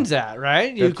 'em. sign's at,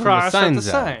 right? You That's where cross at the sign's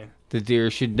at. sign. The deer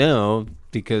should know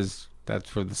because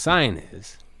that's where the sign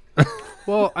is.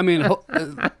 Well, I mean,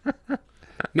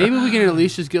 maybe we can at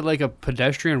least just get like a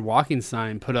pedestrian walking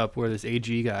sign put up where this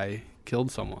AG guy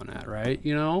killed someone at, right?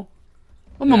 You know?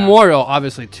 A memorial,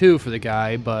 obviously, too, for the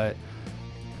guy, but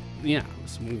yeah,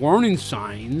 some warning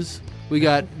signs. We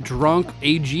got drunk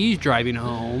AGs driving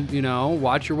home, you know,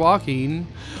 watch your walking.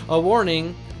 A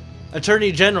warning.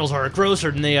 Attorney generals are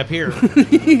grosser than they appear.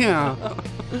 Yeah.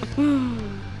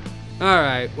 All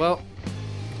right, well,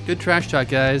 good trash talk,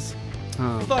 guys.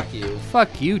 Fuck you.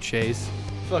 Fuck you, Chase.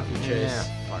 Fuck you, Chase.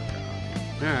 fuck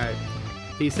off. All right.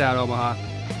 Peace out, Omaha.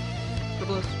 God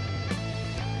bless.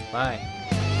 Bye.